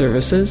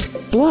 services,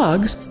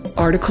 blogs,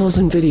 articles,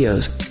 and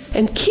videos,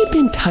 and keep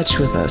in touch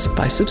with us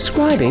by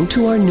subscribing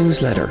to our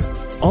newsletter,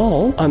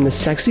 all on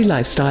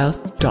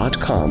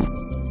thesexylifestyle.com.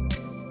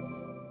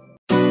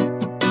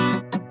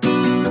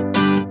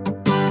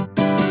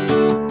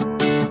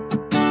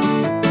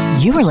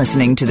 You are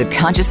listening to The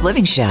Conscious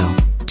Living Show.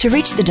 To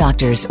reach the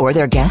doctors or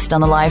their guest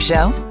on the live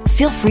show,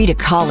 feel free to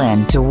call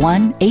in to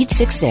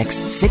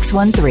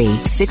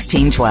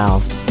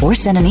 1-866-613-1612 or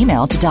send an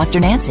email to Dr.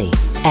 Nancy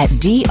at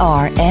drnsp.com.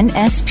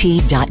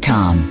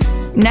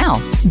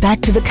 Now,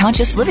 back to the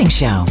Conscious Living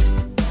Show.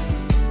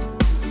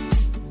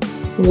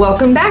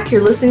 Welcome back.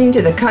 You're listening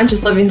to the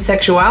Conscious Living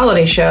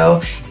Sexuality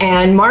Show,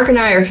 and Mark and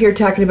I are here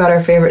talking about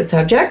our favorite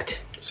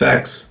subject.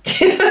 Sex.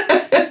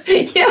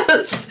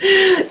 Yes.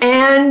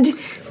 And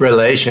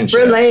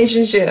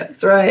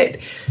relationships,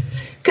 right.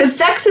 Because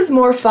sex is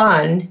more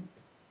fun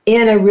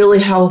in a really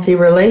healthy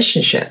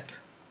relationship,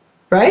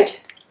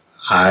 right?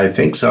 I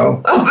think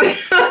so.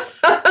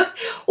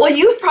 Well,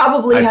 you've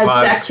probably had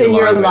sex in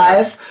your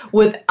life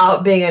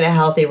without being in a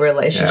healthy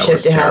relationship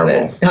to have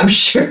it. I'm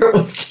sure it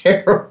was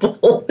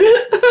terrible.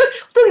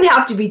 It doesn't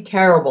have to be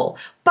terrible,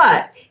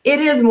 but it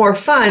is more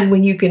fun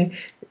when you can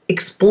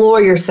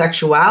explore your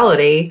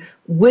sexuality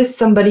with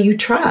somebody you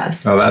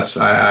trust. Oh,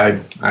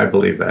 I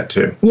believe that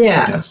too.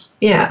 Yeah. Yes.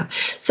 Yeah.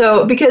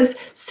 So, because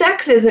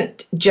sex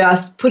isn't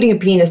just putting a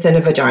penis in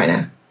a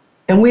vagina.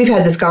 And we've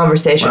had this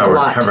conversation a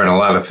lot. We're covering a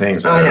lot of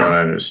things that I don't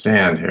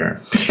understand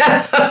here.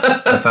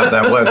 I thought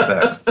that was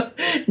sex.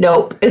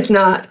 Nope, it's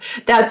not.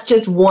 That's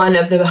just one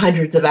of the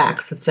hundreds of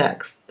acts of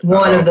sex.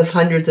 One of the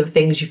hundreds of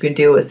things you can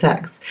do with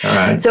sex. All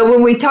right. So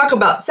when we talk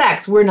about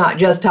sex, we're not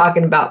just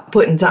talking about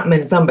putting something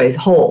in somebody's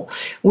hole.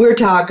 We're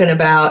talking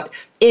about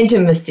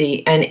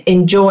intimacy and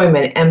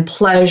enjoyment and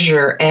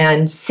pleasure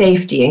and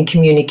safety and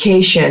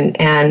communication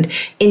and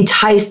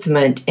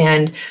enticement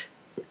and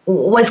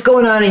what's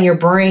going on in your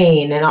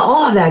brain and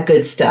all of that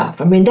good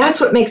stuff. I mean, that's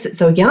what makes it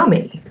so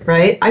yummy,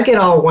 right? I get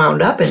all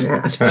wound up in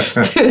that.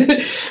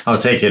 I'll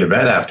take you to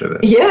bed after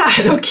this. Yeah,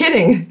 no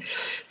kidding.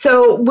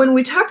 So when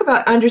we talk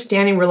about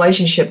understanding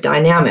relationship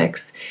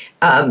dynamics,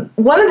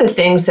 one of the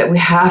things that we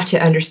have to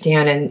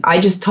understand, and I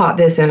just taught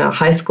this in a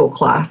high school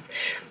class,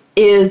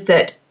 is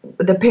that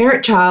the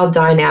parent-child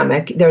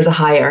dynamic, there's a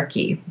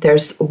hierarchy.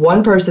 There's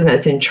one person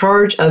that's in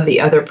charge of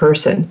the other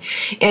person.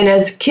 And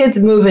as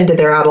kids move into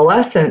their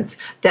adolescence,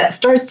 that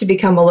starts to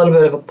become a little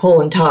bit of a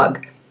pull and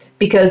tug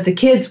because the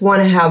kids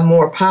want to have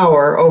more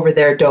power over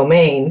their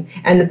domain,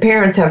 and the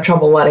parents have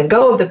trouble letting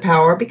go of the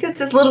power because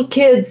as little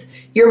kids,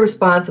 you're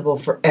responsible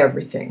for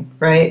everything,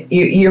 right?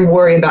 You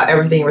worry about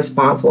everything, you're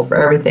responsible for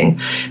everything.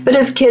 But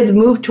as kids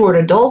move toward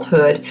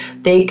adulthood,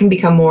 they can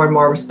become more and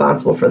more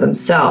responsible for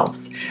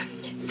themselves.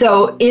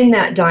 So in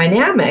that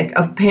dynamic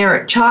of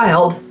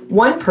parent-child,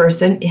 one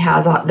person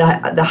has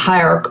the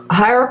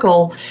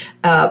hierarchical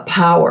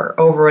power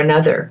over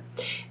another.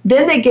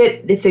 Then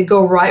if they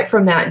go right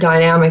from that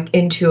dynamic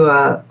into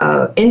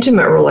a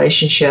intimate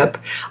relationship,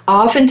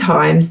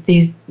 oftentimes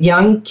these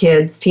young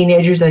kids,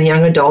 teenagers and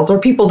young adults, or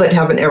people that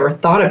haven't ever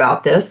thought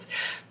about this,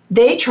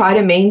 they try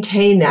to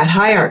maintain that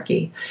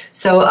hierarchy.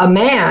 So a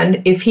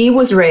man, if he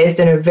was raised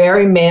in a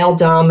very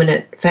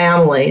male-dominant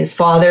family, his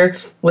father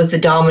was the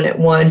dominant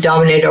one,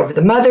 dominated over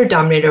the mother,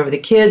 dominated over the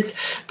kids,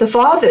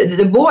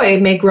 the boy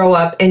may grow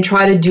up and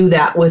try to do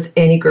that with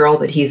any girl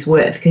that he's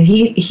with. Because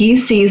he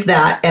sees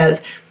that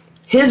as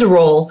his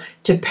role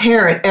to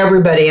parent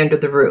everybody under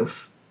the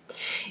roof.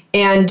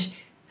 And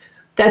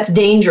that's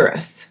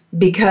dangerous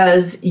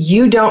because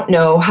you don't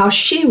know how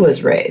she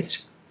was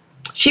raised.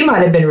 She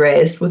might have been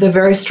raised with a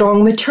very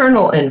strong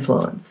maternal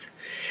influence.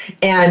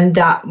 And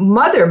that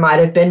mother might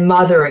have been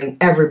mothering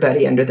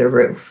everybody under the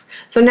roof.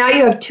 So now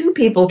you have two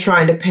people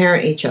trying to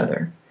parent each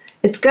other.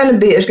 There's going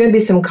to be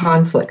some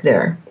conflict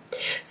there.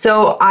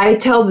 So I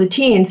tell the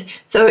teens,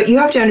 so you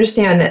have to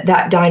understand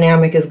that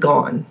dynamic is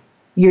gone.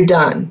 You're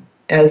done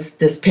as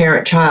this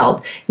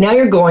parent-child. Now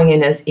you're going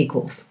in as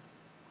equals.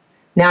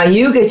 Now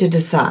you get to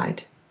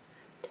decide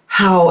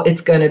how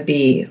it's going to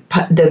be.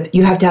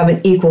 You have to have an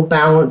equal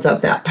balance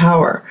of that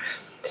power.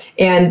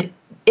 And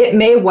it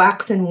may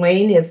wax and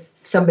wane if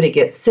somebody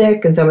gets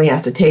sick and somebody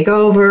has to take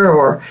over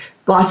or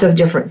lots of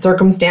different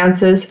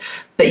circumstances.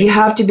 But you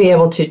have to be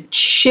able to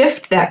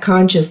shift that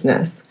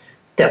consciousness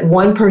that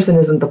one person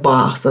isn't the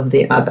boss of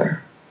the other.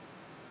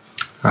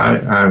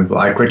 I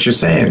like what you're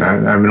saying.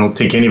 I don't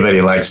think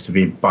anybody likes to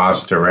be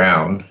bossed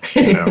around.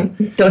 You know?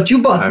 Don't you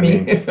boss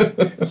me.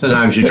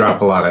 Sometimes you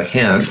drop a lot of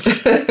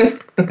hints,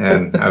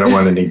 and I don't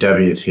want any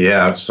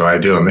WTFs, so I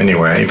do them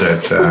anyway.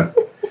 But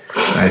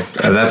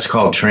that's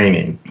called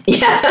training.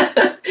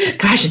 Yeah.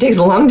 Gosh, it takes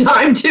a long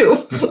time,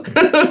 too.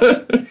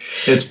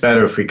 It's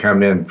better if we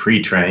come in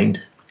pre-trained.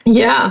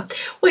 Yeah.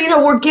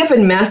 Well, we're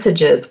given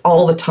messages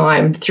all the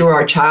time through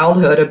our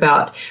childhood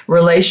about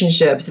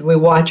relationships. We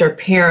watch our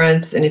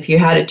parents, and if you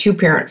had a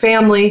two-parent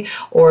family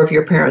or if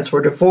your parents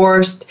were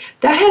divorced,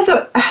 that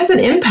has an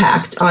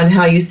impact on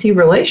how you see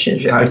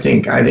relationships. I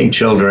think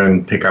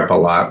children pick up a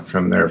lot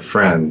from their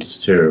friends,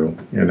 too.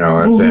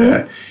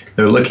 They're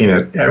looking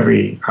at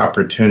every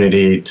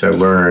opportunity to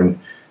learn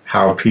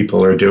how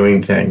people are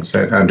doing things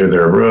under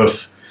their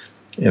roof,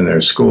 in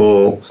their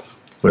school,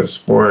 with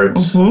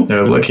sports. Mm-hmm.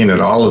 They're looking at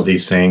all of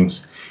these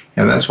things.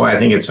 And that's why I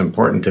think it's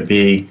important to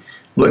be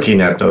looking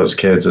at those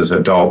kids as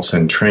adults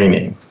in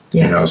training.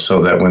 Yes.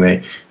 So that when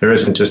there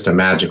isn't just a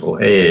magical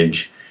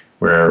age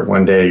where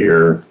one day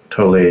you're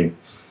totally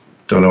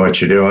don't know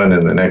what you're doing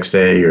and the next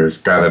day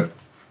you've got it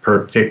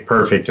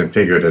perfect and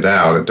figured it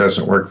out. It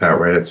doesn't work that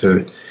way. It's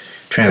a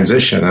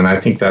transition. And I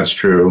think that's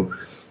true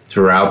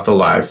throughout the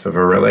life of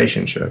a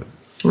relationship.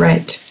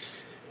 Right.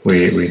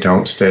 We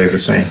don't stay the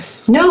same.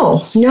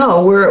 No,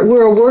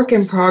 we're a work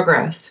in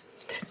progress.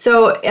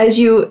 So as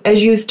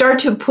you start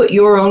to put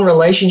your own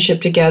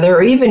relationship together,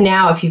 or even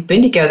now if you've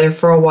been together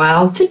for a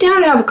while, sit down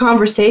and have a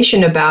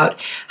conversation about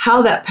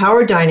how that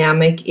power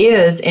dynamic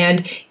is,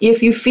 and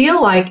if you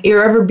feel like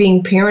you're ever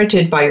being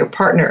parented by your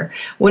partner.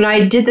 When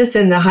I did this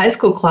in the high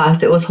school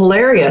class, it was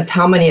hilarious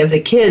how many of the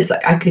kids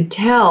I could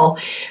tell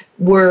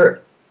were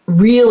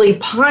really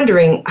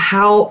pondering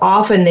how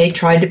often they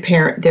tried to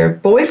parent their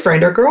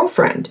boyfriend or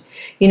girlfriend.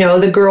 You know,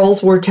 the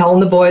girls were telling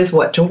the boys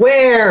what to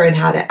wear and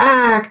how to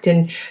act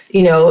and,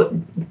 you know,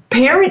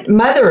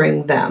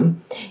 mothering them.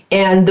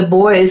 And the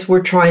boys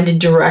were trying to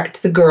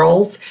direct the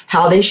girls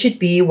how they should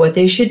be, what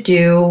they should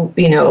do,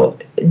 you know,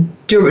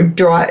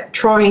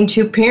 trying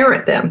to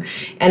parent them.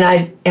 And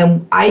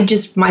I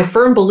just, my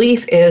firm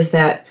belief is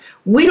that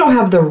we don't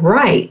have the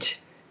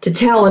right to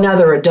tell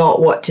another adult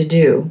what to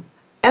do,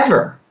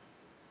 ever.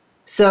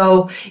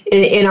 So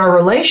in our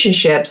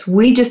relationships,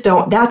 we just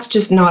don't, that's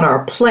just not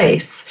our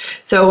place.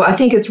 So I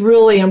think it's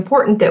really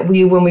important that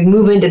when we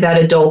move into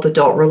that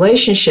adult-adult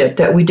relationship,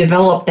 that we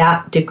develop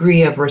that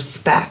degree of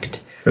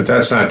respect. But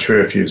that's not true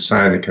if you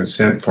sign the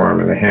consent form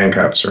and the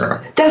handcuffs are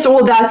on.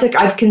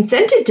 I've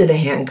consented to the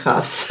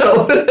handcuffs,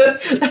 so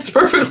that's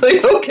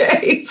perfectly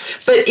okay.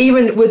 But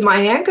even with my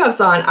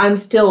handcuffs on, I'm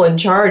still in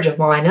charge of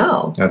my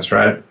no. That's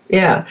right.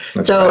 Yeah.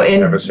 That's so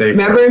right.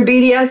 Remember in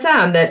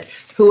BDSM that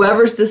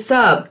whoever's the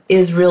sub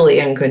is really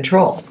in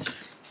control.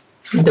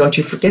 Don't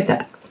you forget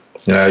that.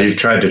 Yeah, you've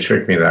tried to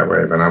trick me that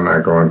way, but I'm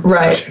not going for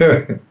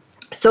right.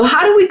 So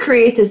how do we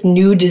create this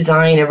new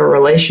design of a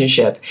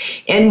relationship?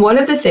 And one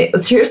of the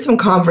things, here's some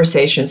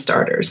conversation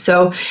starters.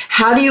 So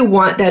how do you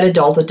want that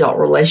adult-adult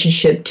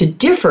relationship to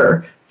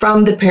differ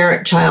from the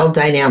parent-child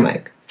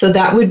dynamic? So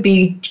that would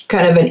be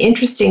kind of an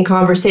interesting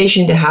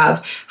conversation to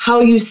have,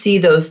 how you see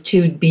those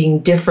two being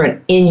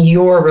different in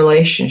your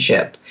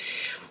relationship.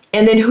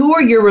 And then who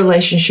are your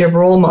relationship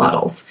role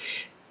models?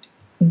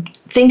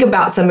 Think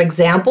about some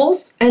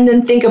examples and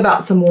then think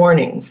about some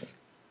warnings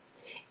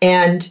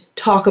and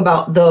talk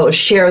about those,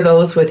 share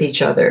those with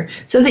each other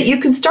so that you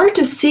can start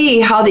to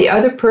see how the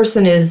other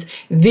person is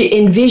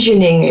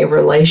envisioning a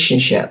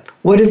relationship.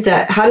 What is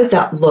that? How does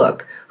that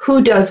look?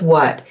 Who does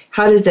what?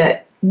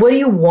 What do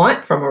you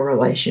want from a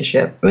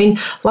relationship? I mean,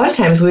 a lot of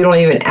times we don't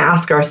even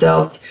ask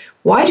ourselves,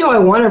 why do I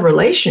want a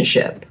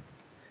relationship?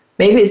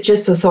 Maybe it's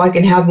just so I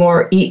can have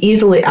more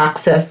easily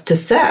access to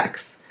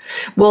sex.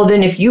 Well,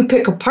 then if you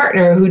pick a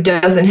partner who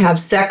doesn't have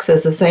sex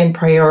as the same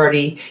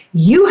priority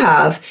you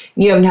have,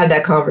 and you haven't had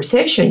that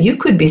conversation, you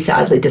could be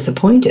sadly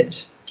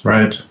disappointed.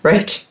 Right.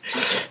 Right.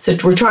 So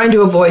we're trying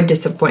to avoid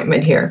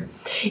disappointment here.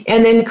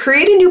 And then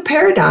create a new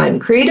paradigm,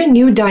 create a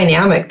new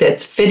dynamic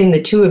that's fitting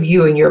the two of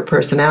you and your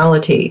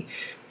personality.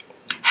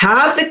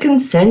 Have the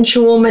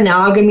consensual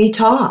monogamy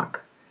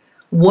talk.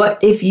 What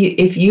if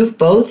you've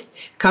both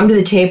come to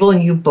the table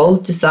and you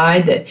both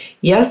decide that,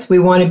 yes, we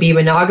want to be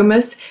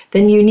monogamous,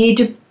 then you need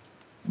to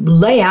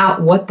lay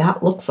out what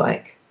that looks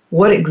like.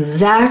 What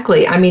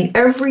exactly, I mean,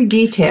 every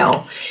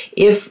detail.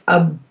 If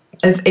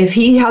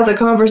he has a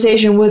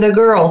conversation with a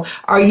girl,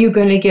 are you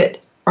going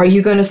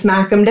to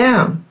smack him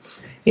down?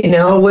 You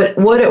know,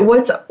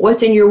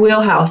 what's in your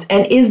wheelhouse?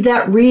 And is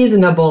that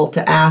reasonable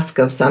to ask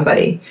of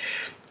somebody?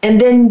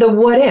 And then the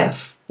what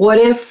if?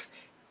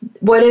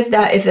 If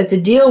that's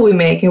a deal we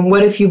make, and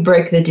what if you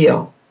break the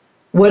deal?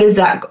 What does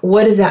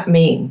that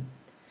mean?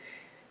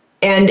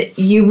 And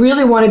you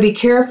really want to be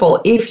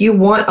careful if you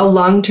want a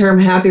long-term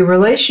happy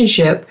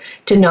relationship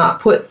to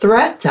not put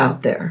threats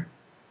out there.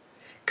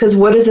 Because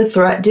what does a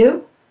threat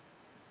do?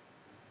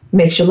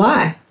 Makes you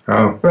lie.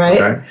 Oh,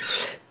 right? Okay.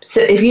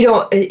 So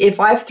if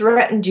I've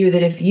threatened you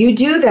that if you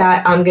do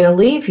that, I'm going to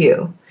leave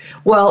you.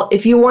 Well,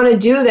 if you want to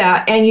do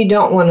that and you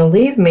don't want to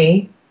leave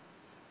me,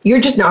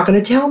 you're just not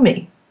going to tell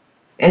me.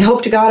 And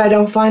hope to God I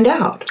don't find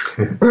out,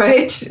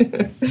 right?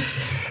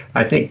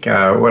 I think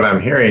what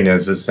I'm hearing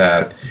is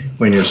that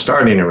when you're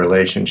starting a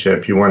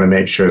relationship, you want to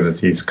make sure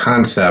that these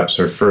concepts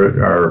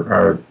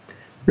are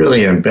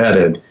really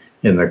embedded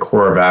in the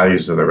core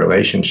values of the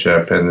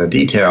relationship, and the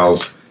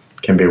details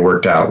can be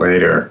worked out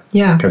later.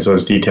 Yeah. Because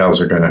those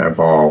details are going to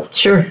evolve.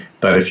 Sure.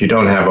 But if you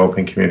don't have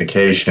open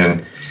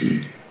communication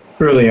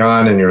early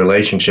on in your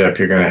relationship,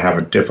 you're going to have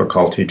a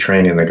difficulty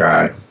training the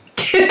guy.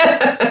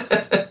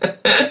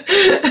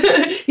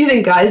 You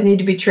think guys need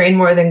to be trained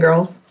more than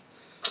girls?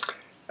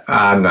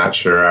 I'm not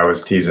sure. I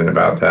was teasing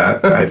about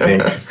that.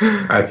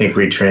 I think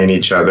we train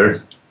each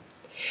other.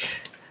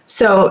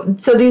 So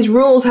these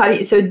rules,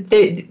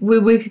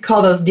 we could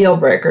call those deal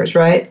breakers,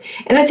 right?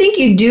 And I think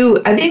you do.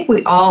 I think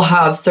we all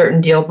have certain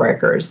deal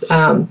breakers.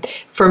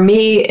 For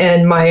me,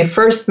 in my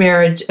first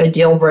marriage, a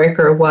deal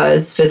breaker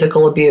was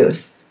physical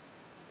abuse.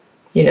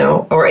 You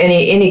know, or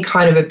any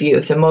kind of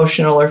abuse,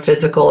 emotional or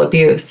physical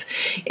abuse.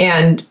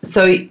 And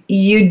so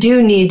you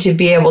do need to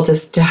be able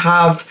to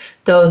have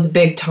those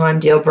big time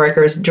deal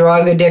breakers: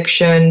 drug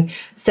addiction,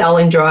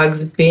 selling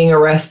drugs, being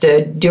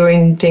arrested,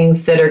 doing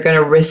things that are going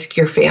to risk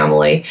your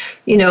family.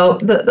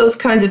 Those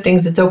kinds of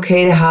things. It's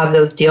okay to have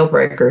those deal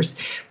breakers.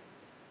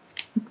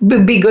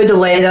 Be good to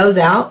lay those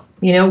out.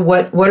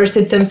 What are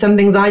some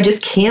things I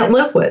just can't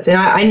live with? And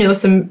I know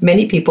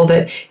many people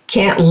that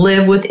can't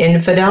live with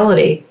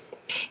infidelity.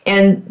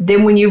 And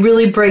then when you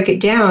really break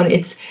it down,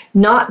 it's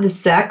not the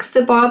sex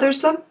that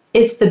bothers them,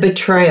 it's the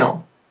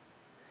betrayal.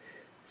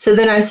 So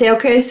then I say,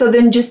 okay, so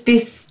then just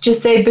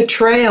say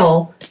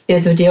betrayal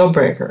is a deal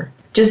breaker.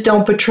 Just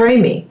don't betray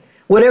me.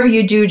 Whatever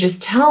you do,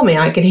 just tell me.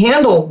 I can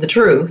handle the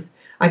truth.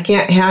 I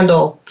can't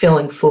handle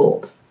feeling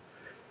fooled.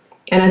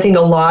 And I think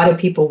a lot of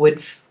people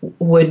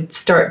would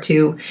start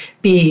to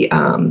be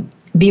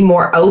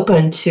more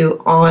open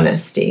to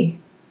honesty.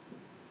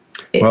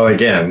 Well,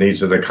 again,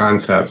 these are the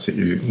concepts that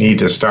you need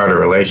to start a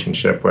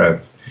relationship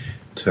with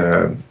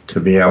to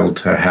be able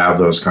to have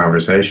those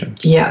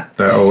conversations. Yeah.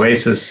 The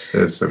Oasis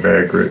is a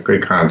very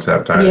good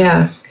concept.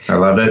 I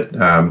love it.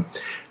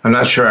 I'm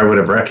not sure I would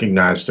have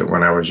recognized it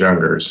when I was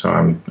younger, so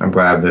I'm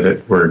glad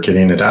that we're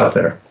getting it out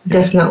there.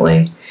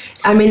 Definitely.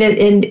 I mean,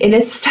 and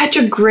it's such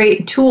a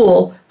great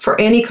tool for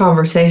any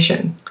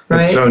conversation,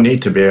 right? It's so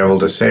neat to be able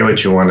to say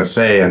what you want to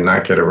say and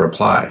not get a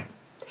reply.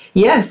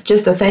 Yes,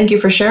 just a thank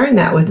you for sharing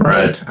that with me.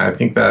 Right. I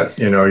think that,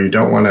 you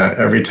don't want to,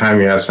 every time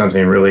you have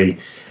something really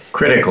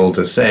critical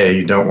to say,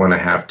 you don't want to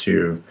have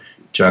to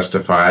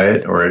justify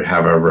it or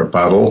have a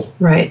rebuttal.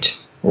 Right.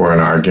 Or an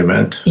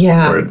argument.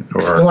 Yeah. Or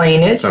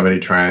explain it. Somebody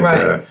trying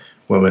to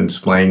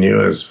woman-splain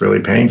you is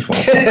really painful.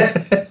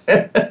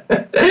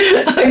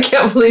 I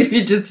can't believe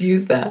you just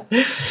used that.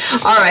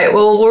 All right.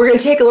 Well, we're going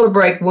to take a little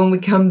break. When we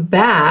come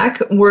back,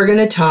 we're going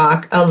to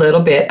talk a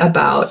little bit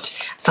about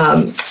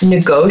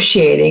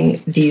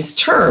negotiating these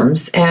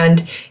terms.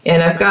 And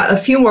I've got a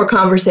few more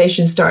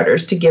conversation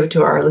starters to give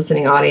to our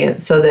listening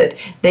audience so that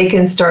they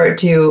can start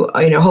to,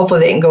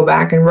 hopefully they can go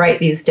back and write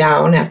these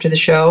down after the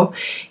show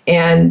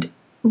and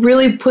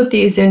really put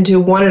these into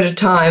one at a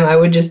time. I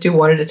would just do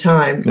one at a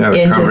time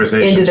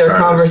into their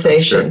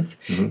conversations.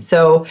 Mm-hmm.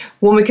 So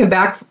when we come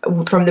back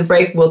from the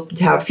break, we'll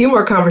have a few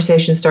more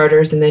conversation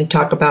starters and then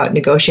talk about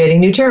negotiating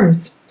new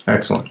terms.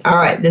 Excellent. All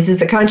right. This is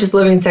the Conscious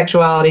Living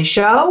Sexuality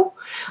Show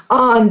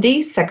on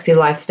the Sexy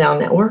Lifestyle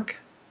Network,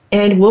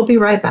 and we'll be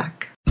right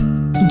back.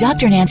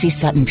 Dr. Nancy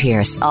Sutton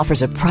Pierce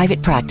offers a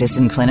private practice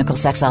in clinical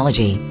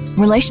sexology,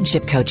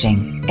 relationship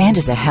coaching, and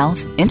is a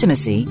health,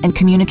 intimacy, and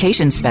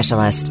communication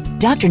specialist.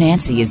 Dr.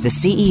 Nancy is the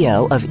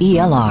CEO of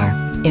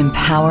ELR,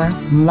 Empower,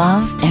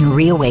 Love, and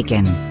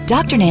Reawaken.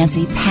 Dr.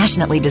 Nancy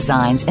passionately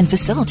designs and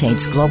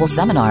facilitates global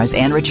seminars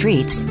and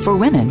retreats for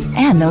women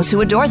and those who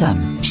adore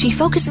them. She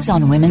focuses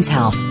on women's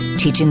health,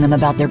 teaching them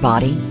about their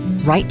body,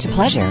 right to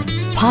pleasure,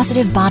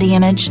 positive body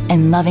image,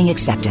 and loving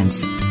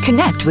acceptance.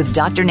 Connect with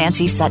Dr.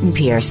 Nancy Sutton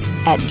Pierce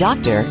at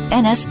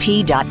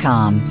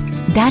drnsp.com.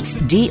 That's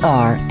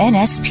drnsp.com.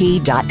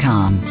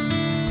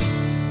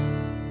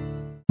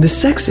 The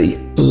Sexy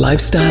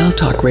Lifestyle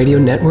Talk Radio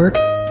Network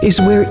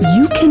is where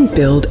you can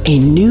build a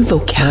new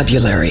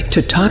vocabulary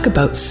to talk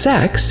about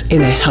sex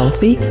in a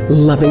healthy,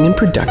 loving, and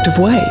productive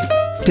way.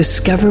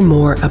 Discover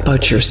more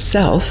about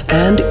yourself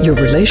and your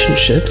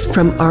relationships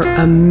from our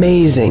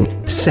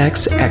amazing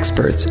sex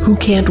experts who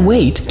can't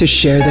wait to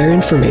share their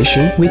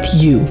information with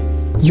you.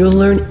 You'll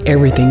learn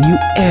everything you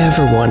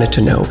ever wanted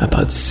to know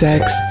about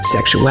sex,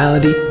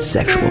 sexuality,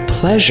 sexual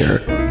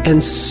pleasure,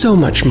 and so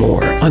much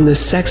more on the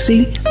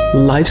Sexy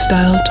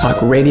Lifestyle Talk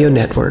Radio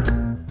Network.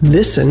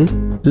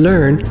 Listen,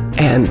 learn,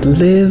 and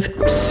live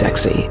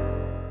sexy.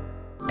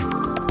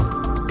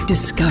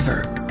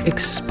 Discover,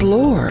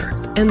 explore,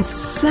 and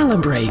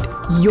celebrate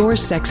your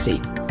sexy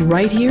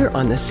right here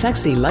on the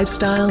Sexy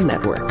Lifestyle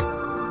Network.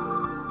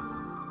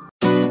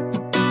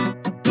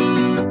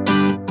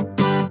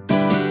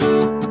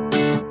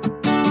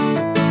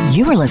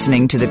 You are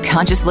listening to The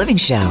Conscious Living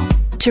Show.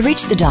 To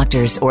reach the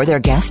doctors or their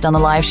guest on the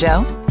live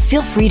show,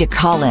 feel free to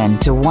call in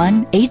to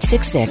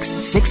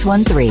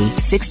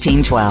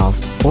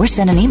 1-866-613-1612 or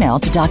send an email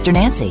to Dr.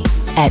 Nancy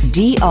at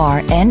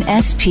drnsp.com.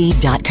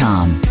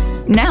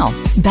 Now,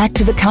 back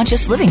to The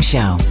Conscious Living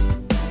Show.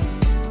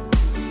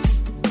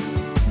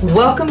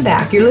 Welcome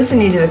back. You're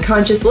listening to the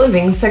Conscious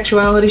Living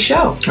Sexuality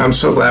Show. I'm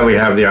so glad we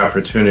have the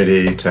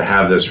opportunity to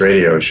have this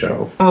radio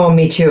show. Oh,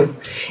 me too.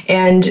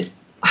 And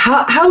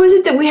how is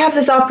it that we have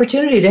this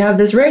opportunity to have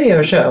this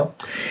radio show?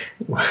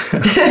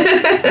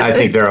 I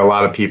think there are a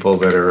lot of people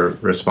that are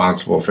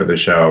responsible for the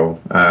show.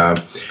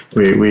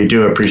 We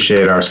do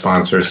appreciate our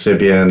sponsor,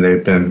 Sybian.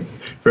 They've been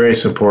very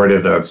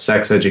supportive of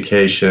sex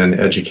education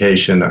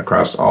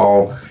across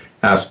all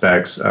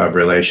aspects of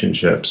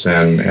relationships,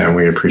 and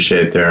we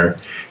appreciate their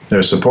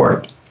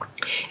support.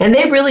 And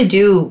they really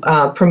do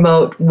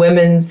promote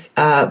women's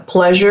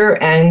pleasure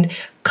and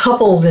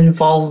couples'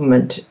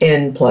 involvement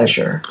in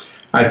pleasure.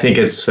 I think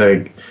it's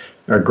a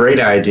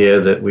great idea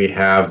that we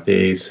have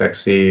the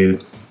Sexy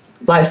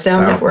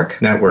Lifestyle Network.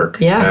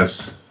 Yeah.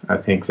 Yes, I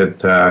think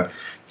that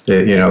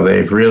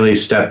they've really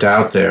stepped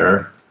out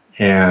there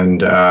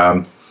and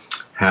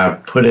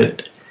have put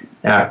it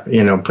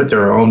put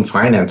their own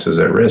finances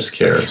at risk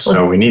here.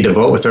 So we need to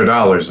vote with our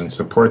dollars and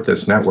support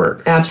this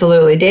network.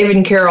 Absolutely. David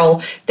and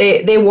Carol,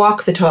 they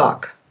walk the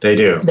talk. They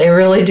do. They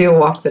really do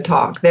walk the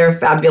talk. They're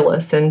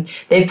fabulous. And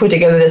they've put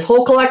together this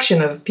whole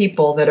collection of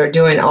people that are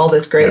doing all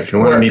this great work. If you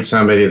want to meet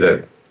somebody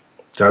that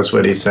does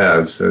what he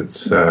says,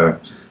 it's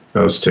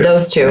those two.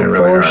 Those two,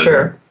 really for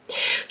sure.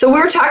 So we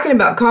were talking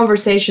about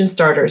conversation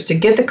starters to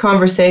get the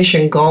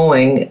conversation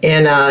going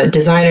in a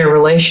designer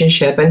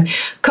relationship. And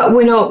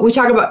we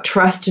talk about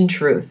trust and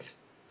truth.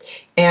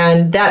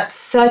 And that's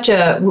such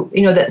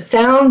that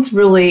sounds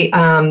really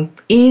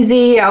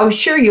easy. I'm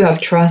sure you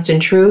have trust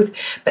and truth,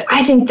 but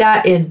I think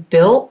that is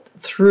built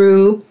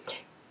through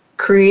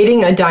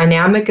creating a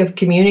dynamic of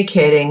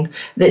communicating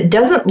that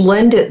doesn't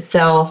lend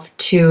itself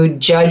to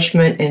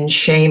judgment and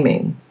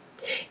shaming.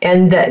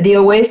 And the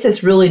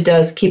Oasis really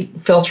does keep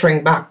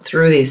filtering back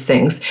through these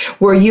things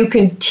where you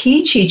can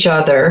teach each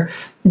other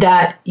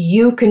that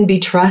you can be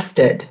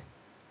trusted.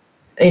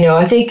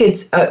 I think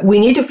we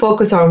need to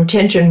focus our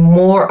attention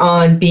more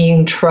on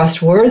being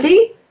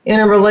trustworthy in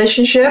a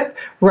relationship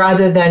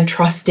rather than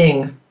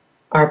trusting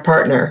our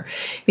partner.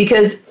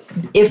 Because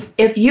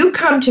if you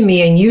come to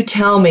me and you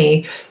tell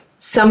me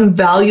some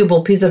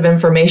valuable piece of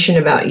information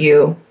about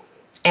you,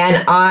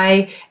 and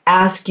I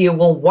ask you,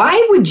 well,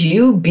 why would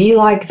you be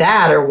like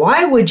that? Or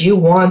why would you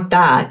want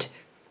that?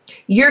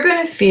 You're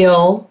going to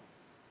feel,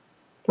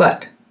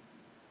 what?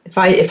 If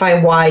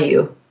I why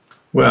you?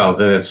 Well,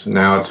 then it's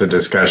a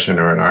discussion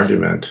or an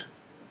argument.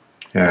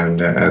 And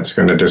it's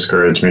going to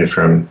discourage me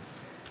from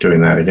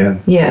doing that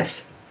again.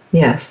 Yes.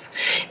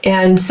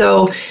 And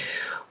so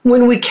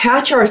when we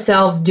catch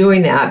ourselves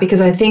doing that,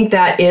 because I think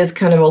that is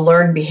kind of a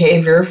learned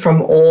behavior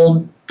from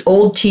old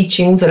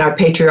teachings in our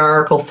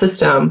patriarchal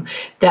system,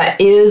 that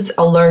is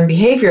a learned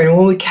behavior. And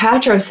when we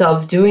catch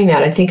ourselves doing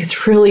that, I think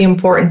it's really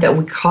important that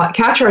we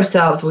catch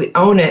ourselves, we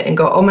own it and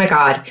go, oh my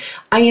God,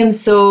 I am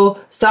so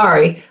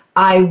sorry.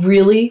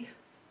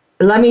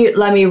 Let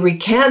me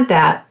recant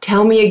that.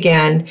 Tell me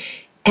again.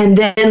 And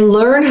then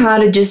learn how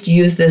to just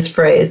use this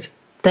phrase.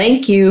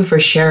 Thank you for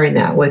sharing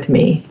that with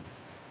me.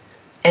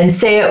 And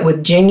say it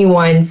with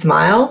genuine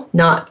smile,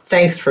 not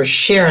thanks for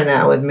sharing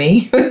that with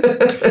me.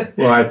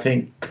 Well, I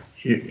think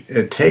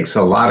it takes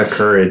a lot of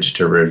courage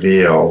to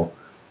reveal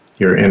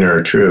your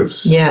inner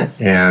truths.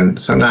 Yes. And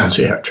sometimes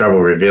we have trouble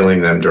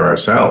revealing them to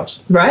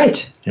ourselves.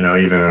 Right.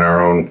 Even in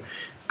our own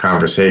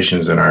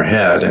conversations in our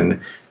head.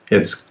 And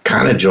it's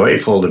kind of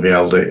joyful to be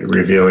able to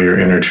reveal your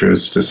inner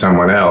truths to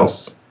someone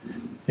else.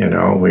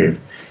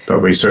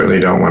 But we certainly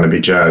don't want to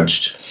be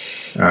judged.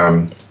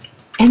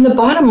 And the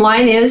bottom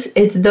line is,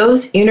 it's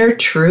those inner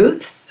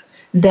truths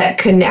that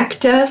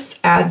connect us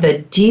at the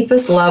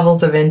deepest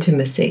levels of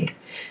intimacy.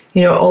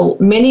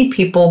 Many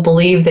people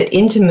believe that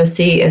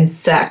intimacy and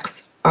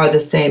sex are the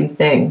same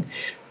thing.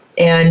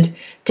 And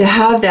to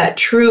have that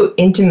true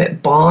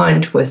intimate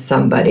bond with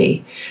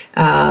somebody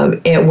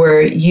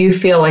where you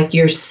feel like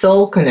you're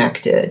soul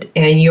connected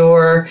and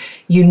you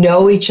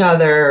know each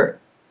other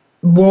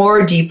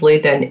more deeply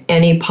than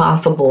any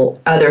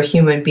possible other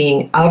human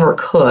being ever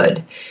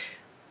could,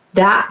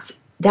 that's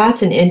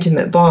an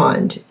intimate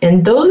bond.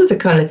 And those are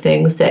the kind of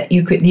things that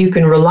you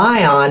can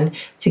rely on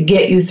to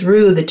get you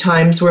through the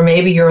times where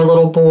maybe you're a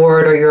little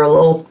bored or you're a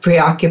little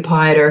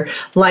preoccupied or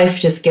life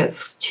just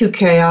gets too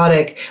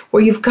chaotic,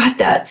 where you've got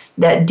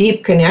that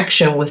deep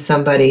connection with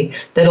somebody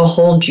that'll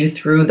hold you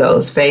through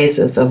those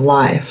phases of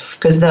life,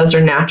 because those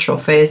are natural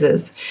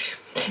phases.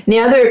 And the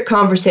other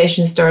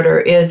conversation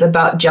starter is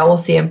about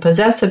jealousy and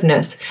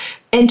possessiveness,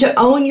 and to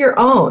own your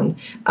own.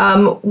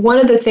 One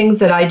of the things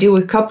that I do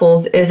with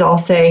couples is I'll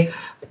say,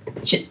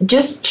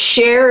 just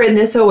share in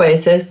this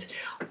Oasis,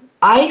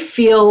 I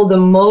feel the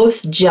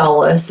most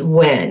jealous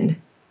when,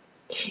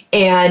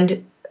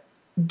 and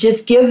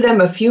just give them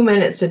a few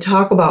minutes to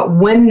talk about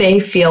when they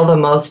feel the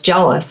most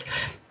jealous.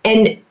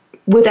 And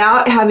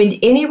without having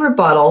any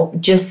rebuttal,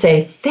 just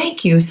say,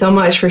 thank you so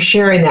much for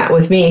sharing that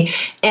with me.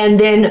 And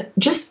then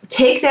just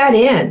take that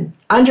in,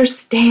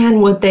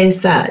 understand what they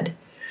said,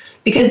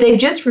 because they've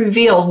just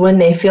revealed when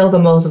they feel the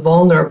most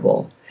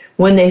vulnerable,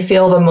 when they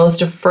feel the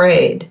most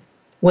afraid,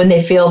 when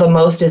they feel the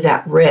most is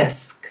at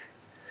risk.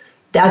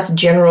 That's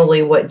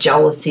generally what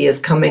jealousy is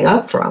coming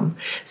up from.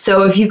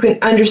 So if you can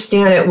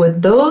understand it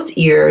with those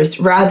ears,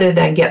 rather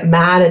than get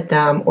mad at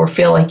them or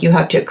feel like you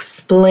have to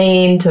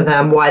explain to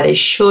them why they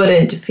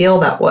shouldn't feel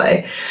that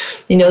way,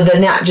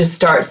 then that just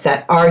starts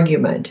that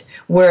argument.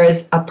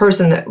 Whereas a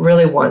person that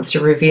really wants to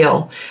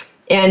reveal,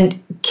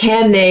 and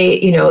can they,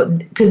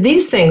 because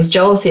these things,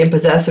 jealousy and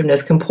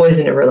possessiveness, can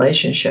poison a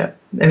relationship.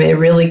 I mean, it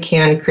really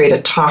can create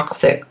a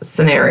toxic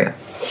scenario.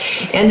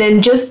 And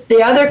then just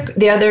the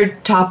other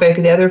topic,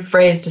 the other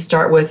phrase to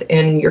start with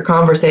in your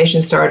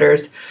conversation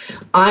starters,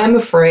 I'm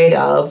afraid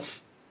of,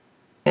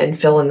 and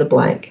fill in the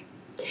blank.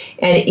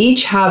 And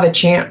each have a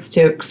chance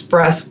to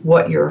express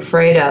what you're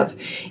afraid of.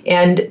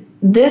 And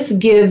this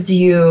gives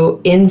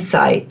you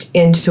insight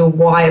into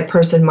why a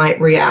person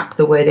might react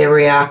the way they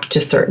react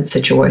to certain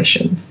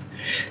situations.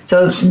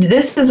 So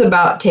this is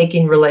about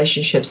taking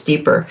relationships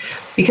deeper,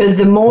 because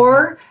the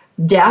more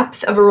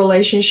depth of a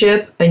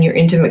relationship and your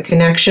intimate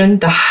connection,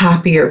 the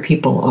happier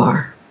people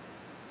are.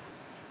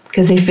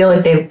 Because they feel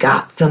like they've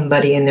got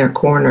somebody in their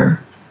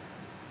corner,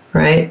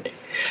 right?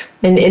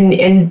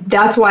 And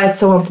that's why it's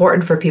so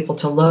important for people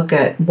to look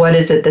at what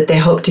is it that they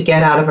hope to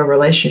get out of a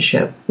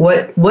relationship.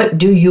 What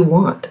do you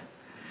want?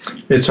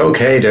 It's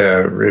okay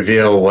to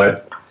reveal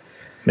what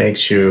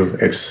makes you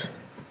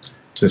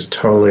just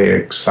totally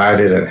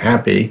excited and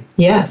happy.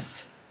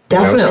 Yes,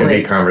 definitely. Those can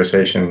be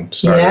conversation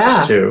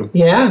starters too.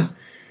 Yeah.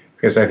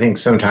 Because I think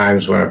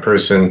sometimes when a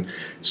person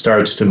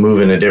starts to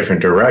move in a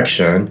different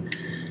direction,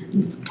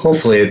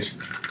 hopefully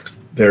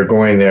they're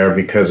going there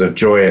because of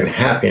joy and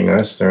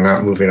happiness. They're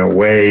not moving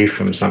away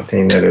from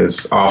something that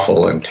is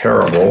awful and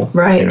terrible.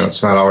 Right.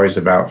 It's not always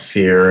about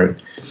fear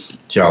and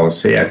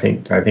jealousy. I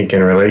think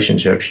in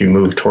relationships you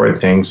move toward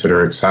things that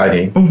are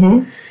exciting,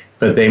 mm-hmm.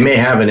 but they may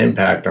have an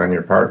impact on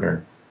your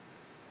partner,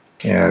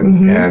 and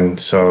mm-hmm. and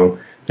so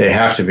they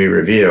have to be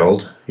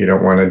revealed. You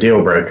don't want a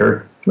deal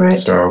breaker. Right.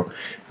 So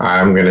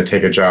I'm going to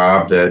take a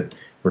job that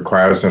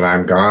requires that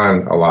I'm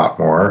gone a lot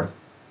more.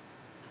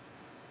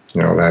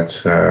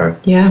 That's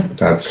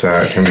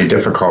can be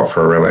difficult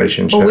for a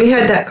relationship. Well, we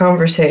had that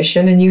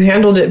conversation, and you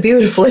handled it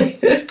beautifully.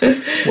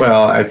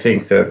 Well, I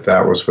think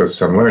that was with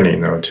some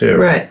learning, though, too.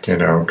 Right.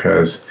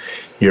 Because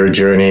your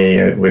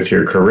journey with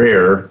your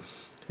career,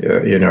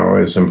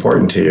 is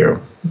important to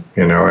you.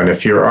 And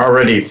if you're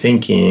already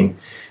thinking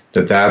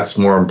that that's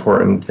more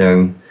important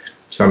than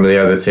some of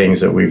the other things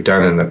that we've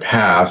done in the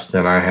past,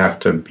 then I have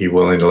to be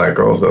willing to let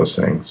go of those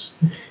things.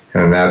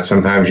 And that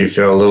sometimes you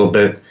feel a little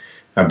bit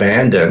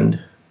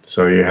abandoned.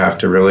 So you have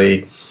to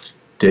really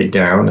dig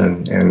down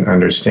and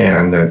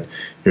understand that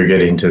you're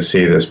getting to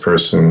see this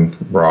person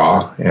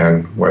raw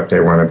and what they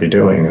want to be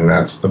doing. And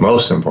that's the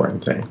most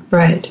important thing.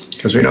 Right.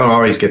 Because we don't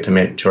always get to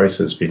make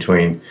choices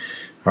between,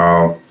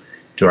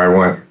 do I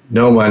want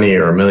no money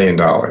or $1 million?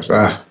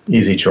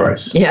 Easy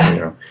choice.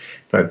 Yeah.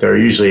 But they're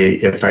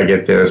usually, if I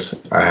get this,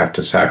 I have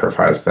to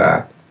sacrifice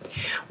that.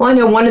 Well, I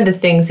know one of the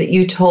things that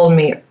you told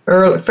me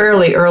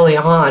fairly early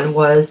on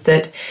was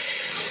that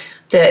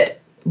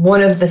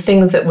one of the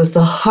things that was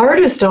the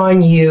hardest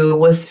on you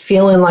was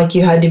feeling like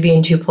you had to be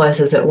in two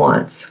places at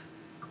once.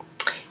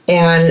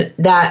 And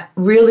that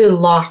really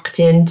locked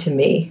into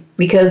me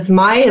because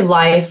my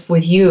life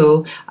with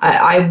you,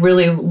 I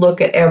really look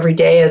at every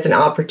day as an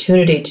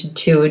opportunity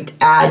to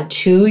add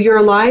to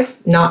your life,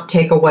 not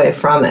take away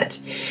from it.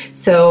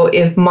 So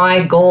if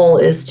my goal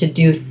is to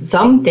do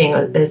something,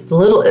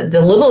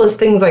 the littlest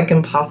things I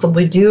can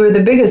possibly do or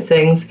the biggest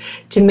things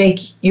to make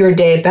your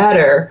day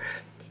better,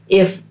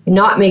 if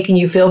not making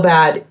you feel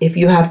bad if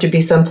you have to be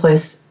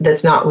someplace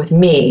that's not with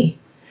me,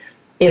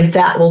 if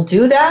that will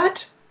do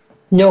that,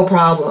 no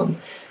problem.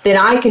 Then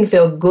I can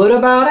feel good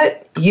about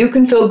it, you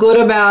can feel good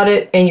about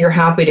it, and you're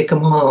happy to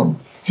come home,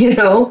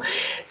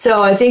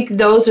 So I think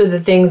those are the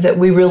things that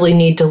we really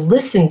need to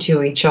listen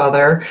to each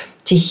other,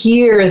 to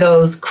hear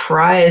those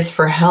cries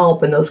for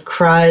help and those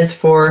cries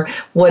for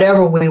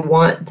whatever we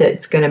want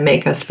that's going to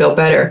make us feel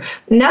better.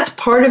 And that's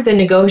part of the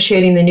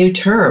negotiating the new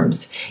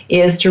terms,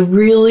 is to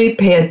really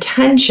pay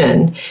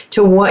attention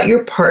to what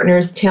your partner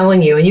is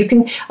telling you. And you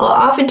can,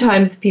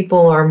 oftentimes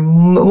people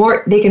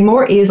they can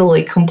more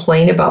easily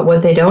complain about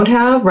what they don't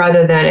have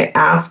rather than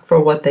ask for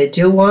what they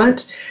do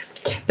want.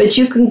 But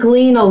you can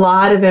glean a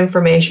lot of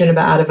information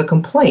out of a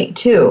complaint,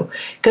 too.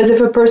 Because if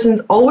a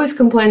person's always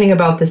complaining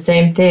about the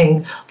same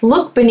thing,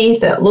 look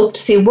beneath it. Look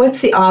to see what's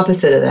the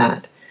opposite of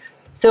that.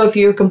 So if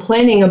you're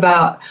complaining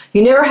about,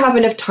 you never have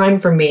enough time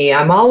for me,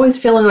 I'm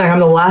always feeling like I'm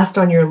the last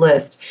on your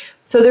list.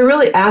 So they're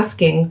really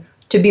asking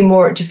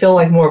to feel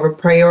like more of a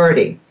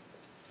priority,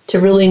 to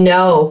really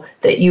know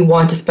that you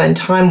want to spend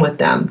time with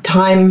them.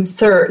 Time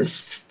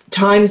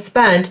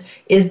spent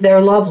is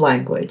their love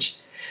language.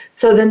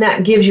 So then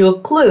that gives you a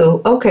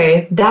clue,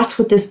 okay, that's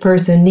what this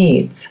person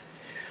needs.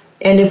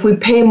 And if we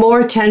pay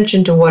more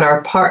attention to what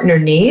our partner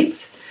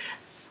needs,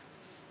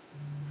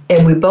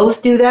 and we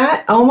both do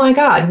that, oh my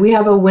God, we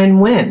have a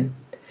win-win,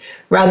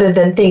 rather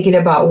than thinking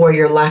about where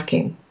you're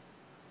lacking.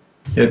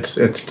 It's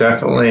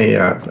definitely,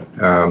 I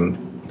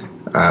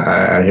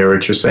hear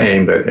what you're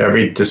saying, but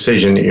every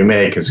decision that you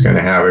make is going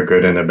to have a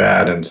good and a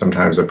bad, and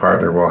sometimes a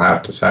partner will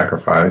have to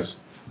sacrifice.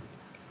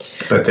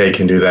 But they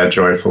can do that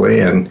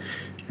joyfully, and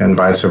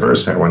vice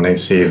versa when they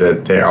see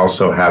that they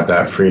also have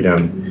that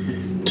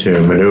freedom to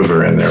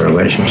maneuver in their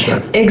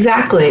relationship.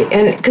 Exactly,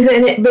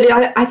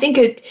 but I think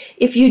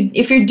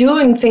if you're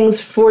doing things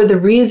for the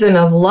reason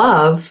of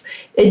love,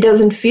 it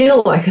doesn't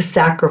feel like a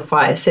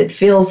sacrifice. It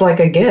feels like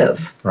a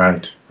give.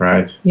 Right.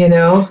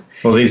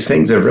 Well, these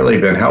things have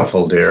really been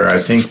helpful, dear.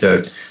 I think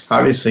that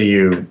obviously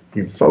you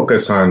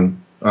focus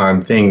on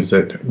things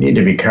that need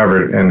to be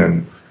covered in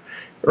an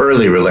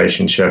early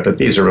relationship, but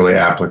these are really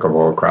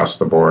applicable across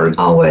the board.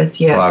 Always,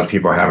 yes. A lot of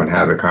people haven't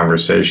had the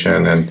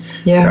conversation, and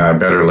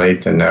better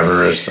late than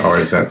never is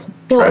always that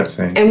tried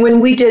seeing. And when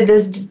we did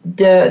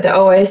the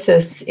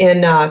Oasis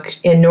in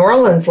New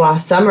Orleans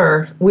last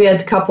summer, we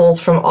had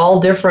couples from all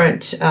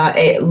different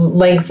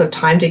lengths of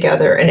time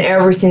together, and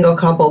every single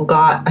couple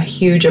got a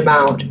huge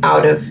amount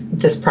out of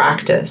this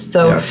practice.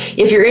 So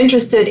if you're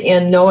interested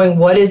in knowing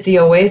what is the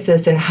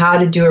Oasis and how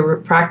to do a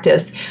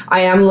practice, I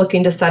am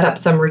looking to set up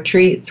some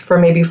retreats for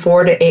maybe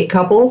 4 to 8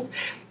 couples.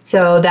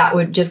 So that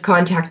would just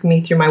contact me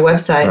through my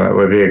website. It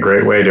would be a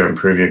great way to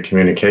improve your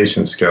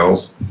communication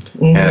skills.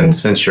 Mm-hmm. And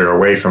since you're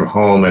away from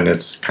home and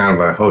it's kind of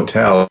a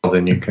hotel,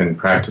 then you can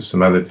practice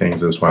some other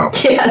things as well.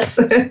 Yes.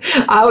 I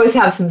always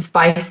have some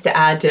spice to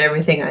add to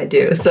everything I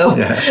do. So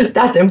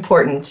that's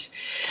important.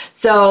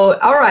 So,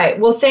 all right.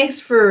 Well,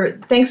 thanks for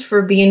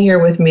being here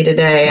with me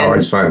today.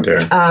 Always fun, dear.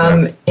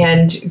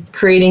 And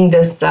creating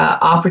this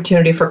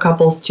opportunity for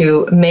couples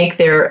to make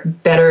their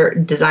better,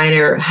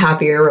 designer,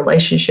 happier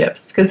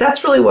relationships, because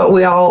that's really what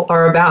we all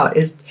are about,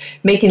 is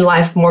making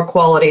life more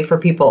quality for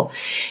people.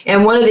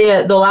 And one of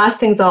the last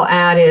things I'll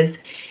add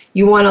is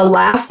you want to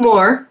laugh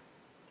more,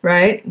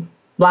 right?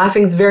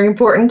 Laughing is very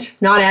important,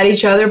 not at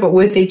each other, but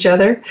with each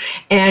other.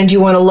 And you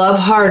want to love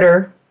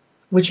harder,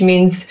 which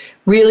means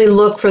really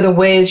look for the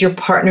ways your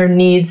partner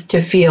needs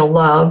to feel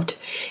loved,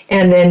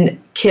 and then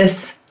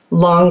kiss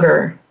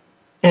longer.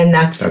 And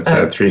that's a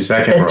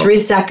 3-second rule.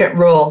 3-second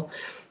rule.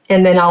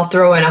 And then I'll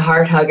throw in a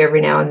heart hug every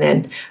now and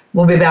then.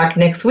 We'll be back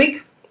next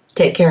week.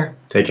 Take care.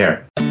 Take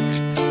care.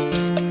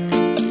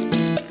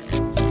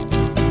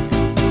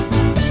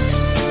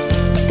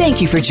 Thank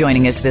you for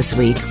joining us this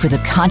week for the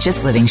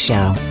Conscious Living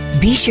Show.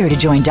 Be sure to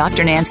join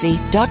Dr. Nancy,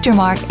 Dr.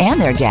 Mark, and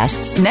their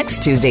guests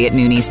next Tuesday at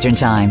noon Eastern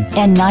Time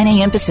and 9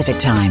 a.m. Pacific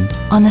Time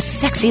on the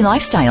Sexy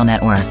Lifestyle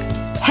Network.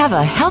 Have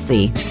a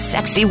healthy,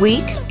 sexy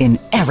week in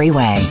every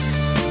way.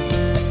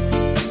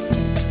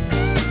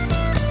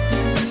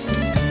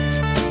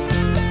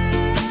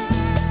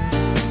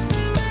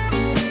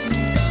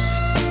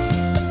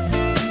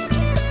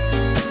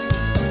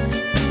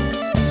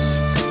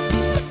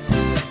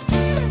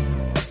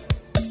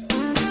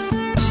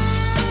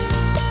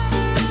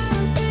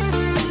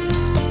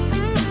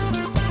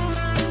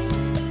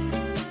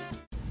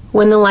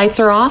 When the lights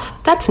are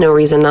off, that's no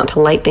reason not to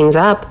light things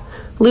up.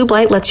 Lube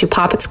Light lets you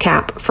pop its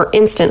cap for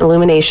instant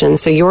illumination,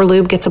 so your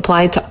lube gets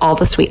applied to all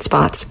the sweet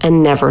spots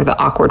and never the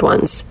awkward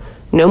ones.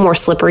 No more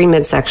slippery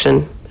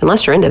midsection,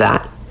 unless you're into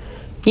that.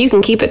 You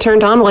can keep it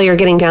turned on while you're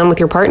getting down with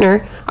your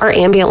partner. Our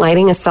ambient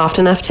lighting is soft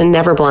enough to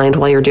never blind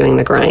while you're doing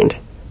the grind.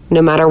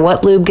 No matter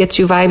what lube gets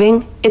you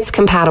vibing, it's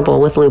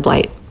compatible with Lube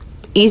Light.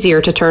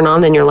 Easier to turn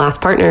on than your last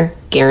partner,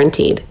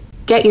 guaranteed.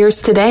 Get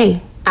yours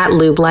today at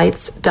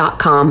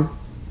lubelights.com.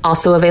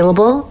 Also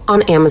available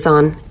on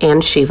Amazon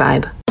and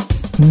SheVibe.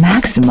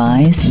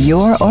 Maximize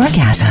your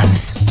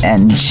orgasms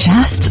and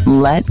just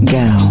let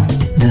go.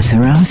 The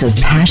Throes of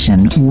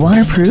Passion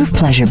waterproof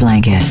pleasure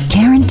blanket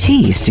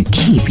guarantees to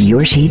keep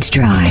your sheets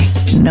dry,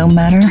 no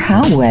matter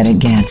how wet it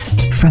gets.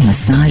 From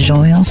massage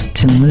oils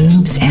to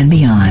lubes and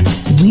beyond,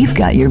 we've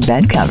got your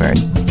bed covered.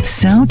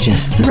 So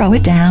just throw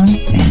it down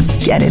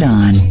and get it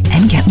on,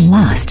 and get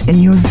lost in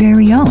your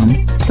very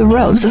own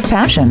Throes of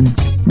Passion.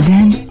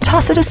 Then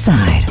toss it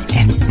aside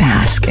and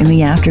bask in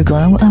the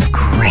afterglow of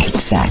great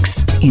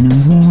sex in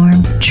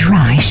warm,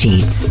 dry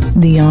sheets.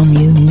 The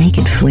all-new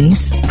Naked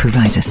Fleece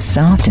provides a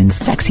soft and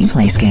sexy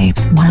playscape,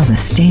 while the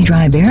Stay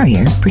Dry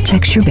barrier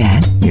protects your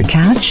bed, your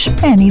couch,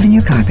 and even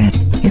your carpet.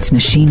 It's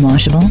machine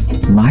washable,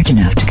 large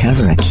enough to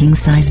cover a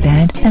king-size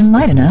bed, and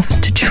light enough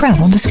to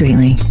travel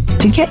discreetly.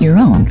 To get your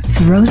own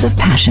Throes of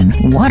Passion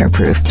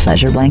waterproof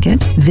pleasure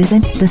blanket,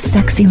 visit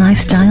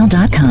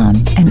thesexylifestyle.com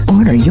and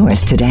order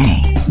yours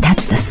today.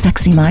 That's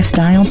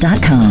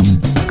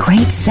thesexylifestyle.com.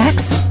 Great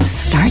sex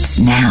starts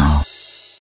now.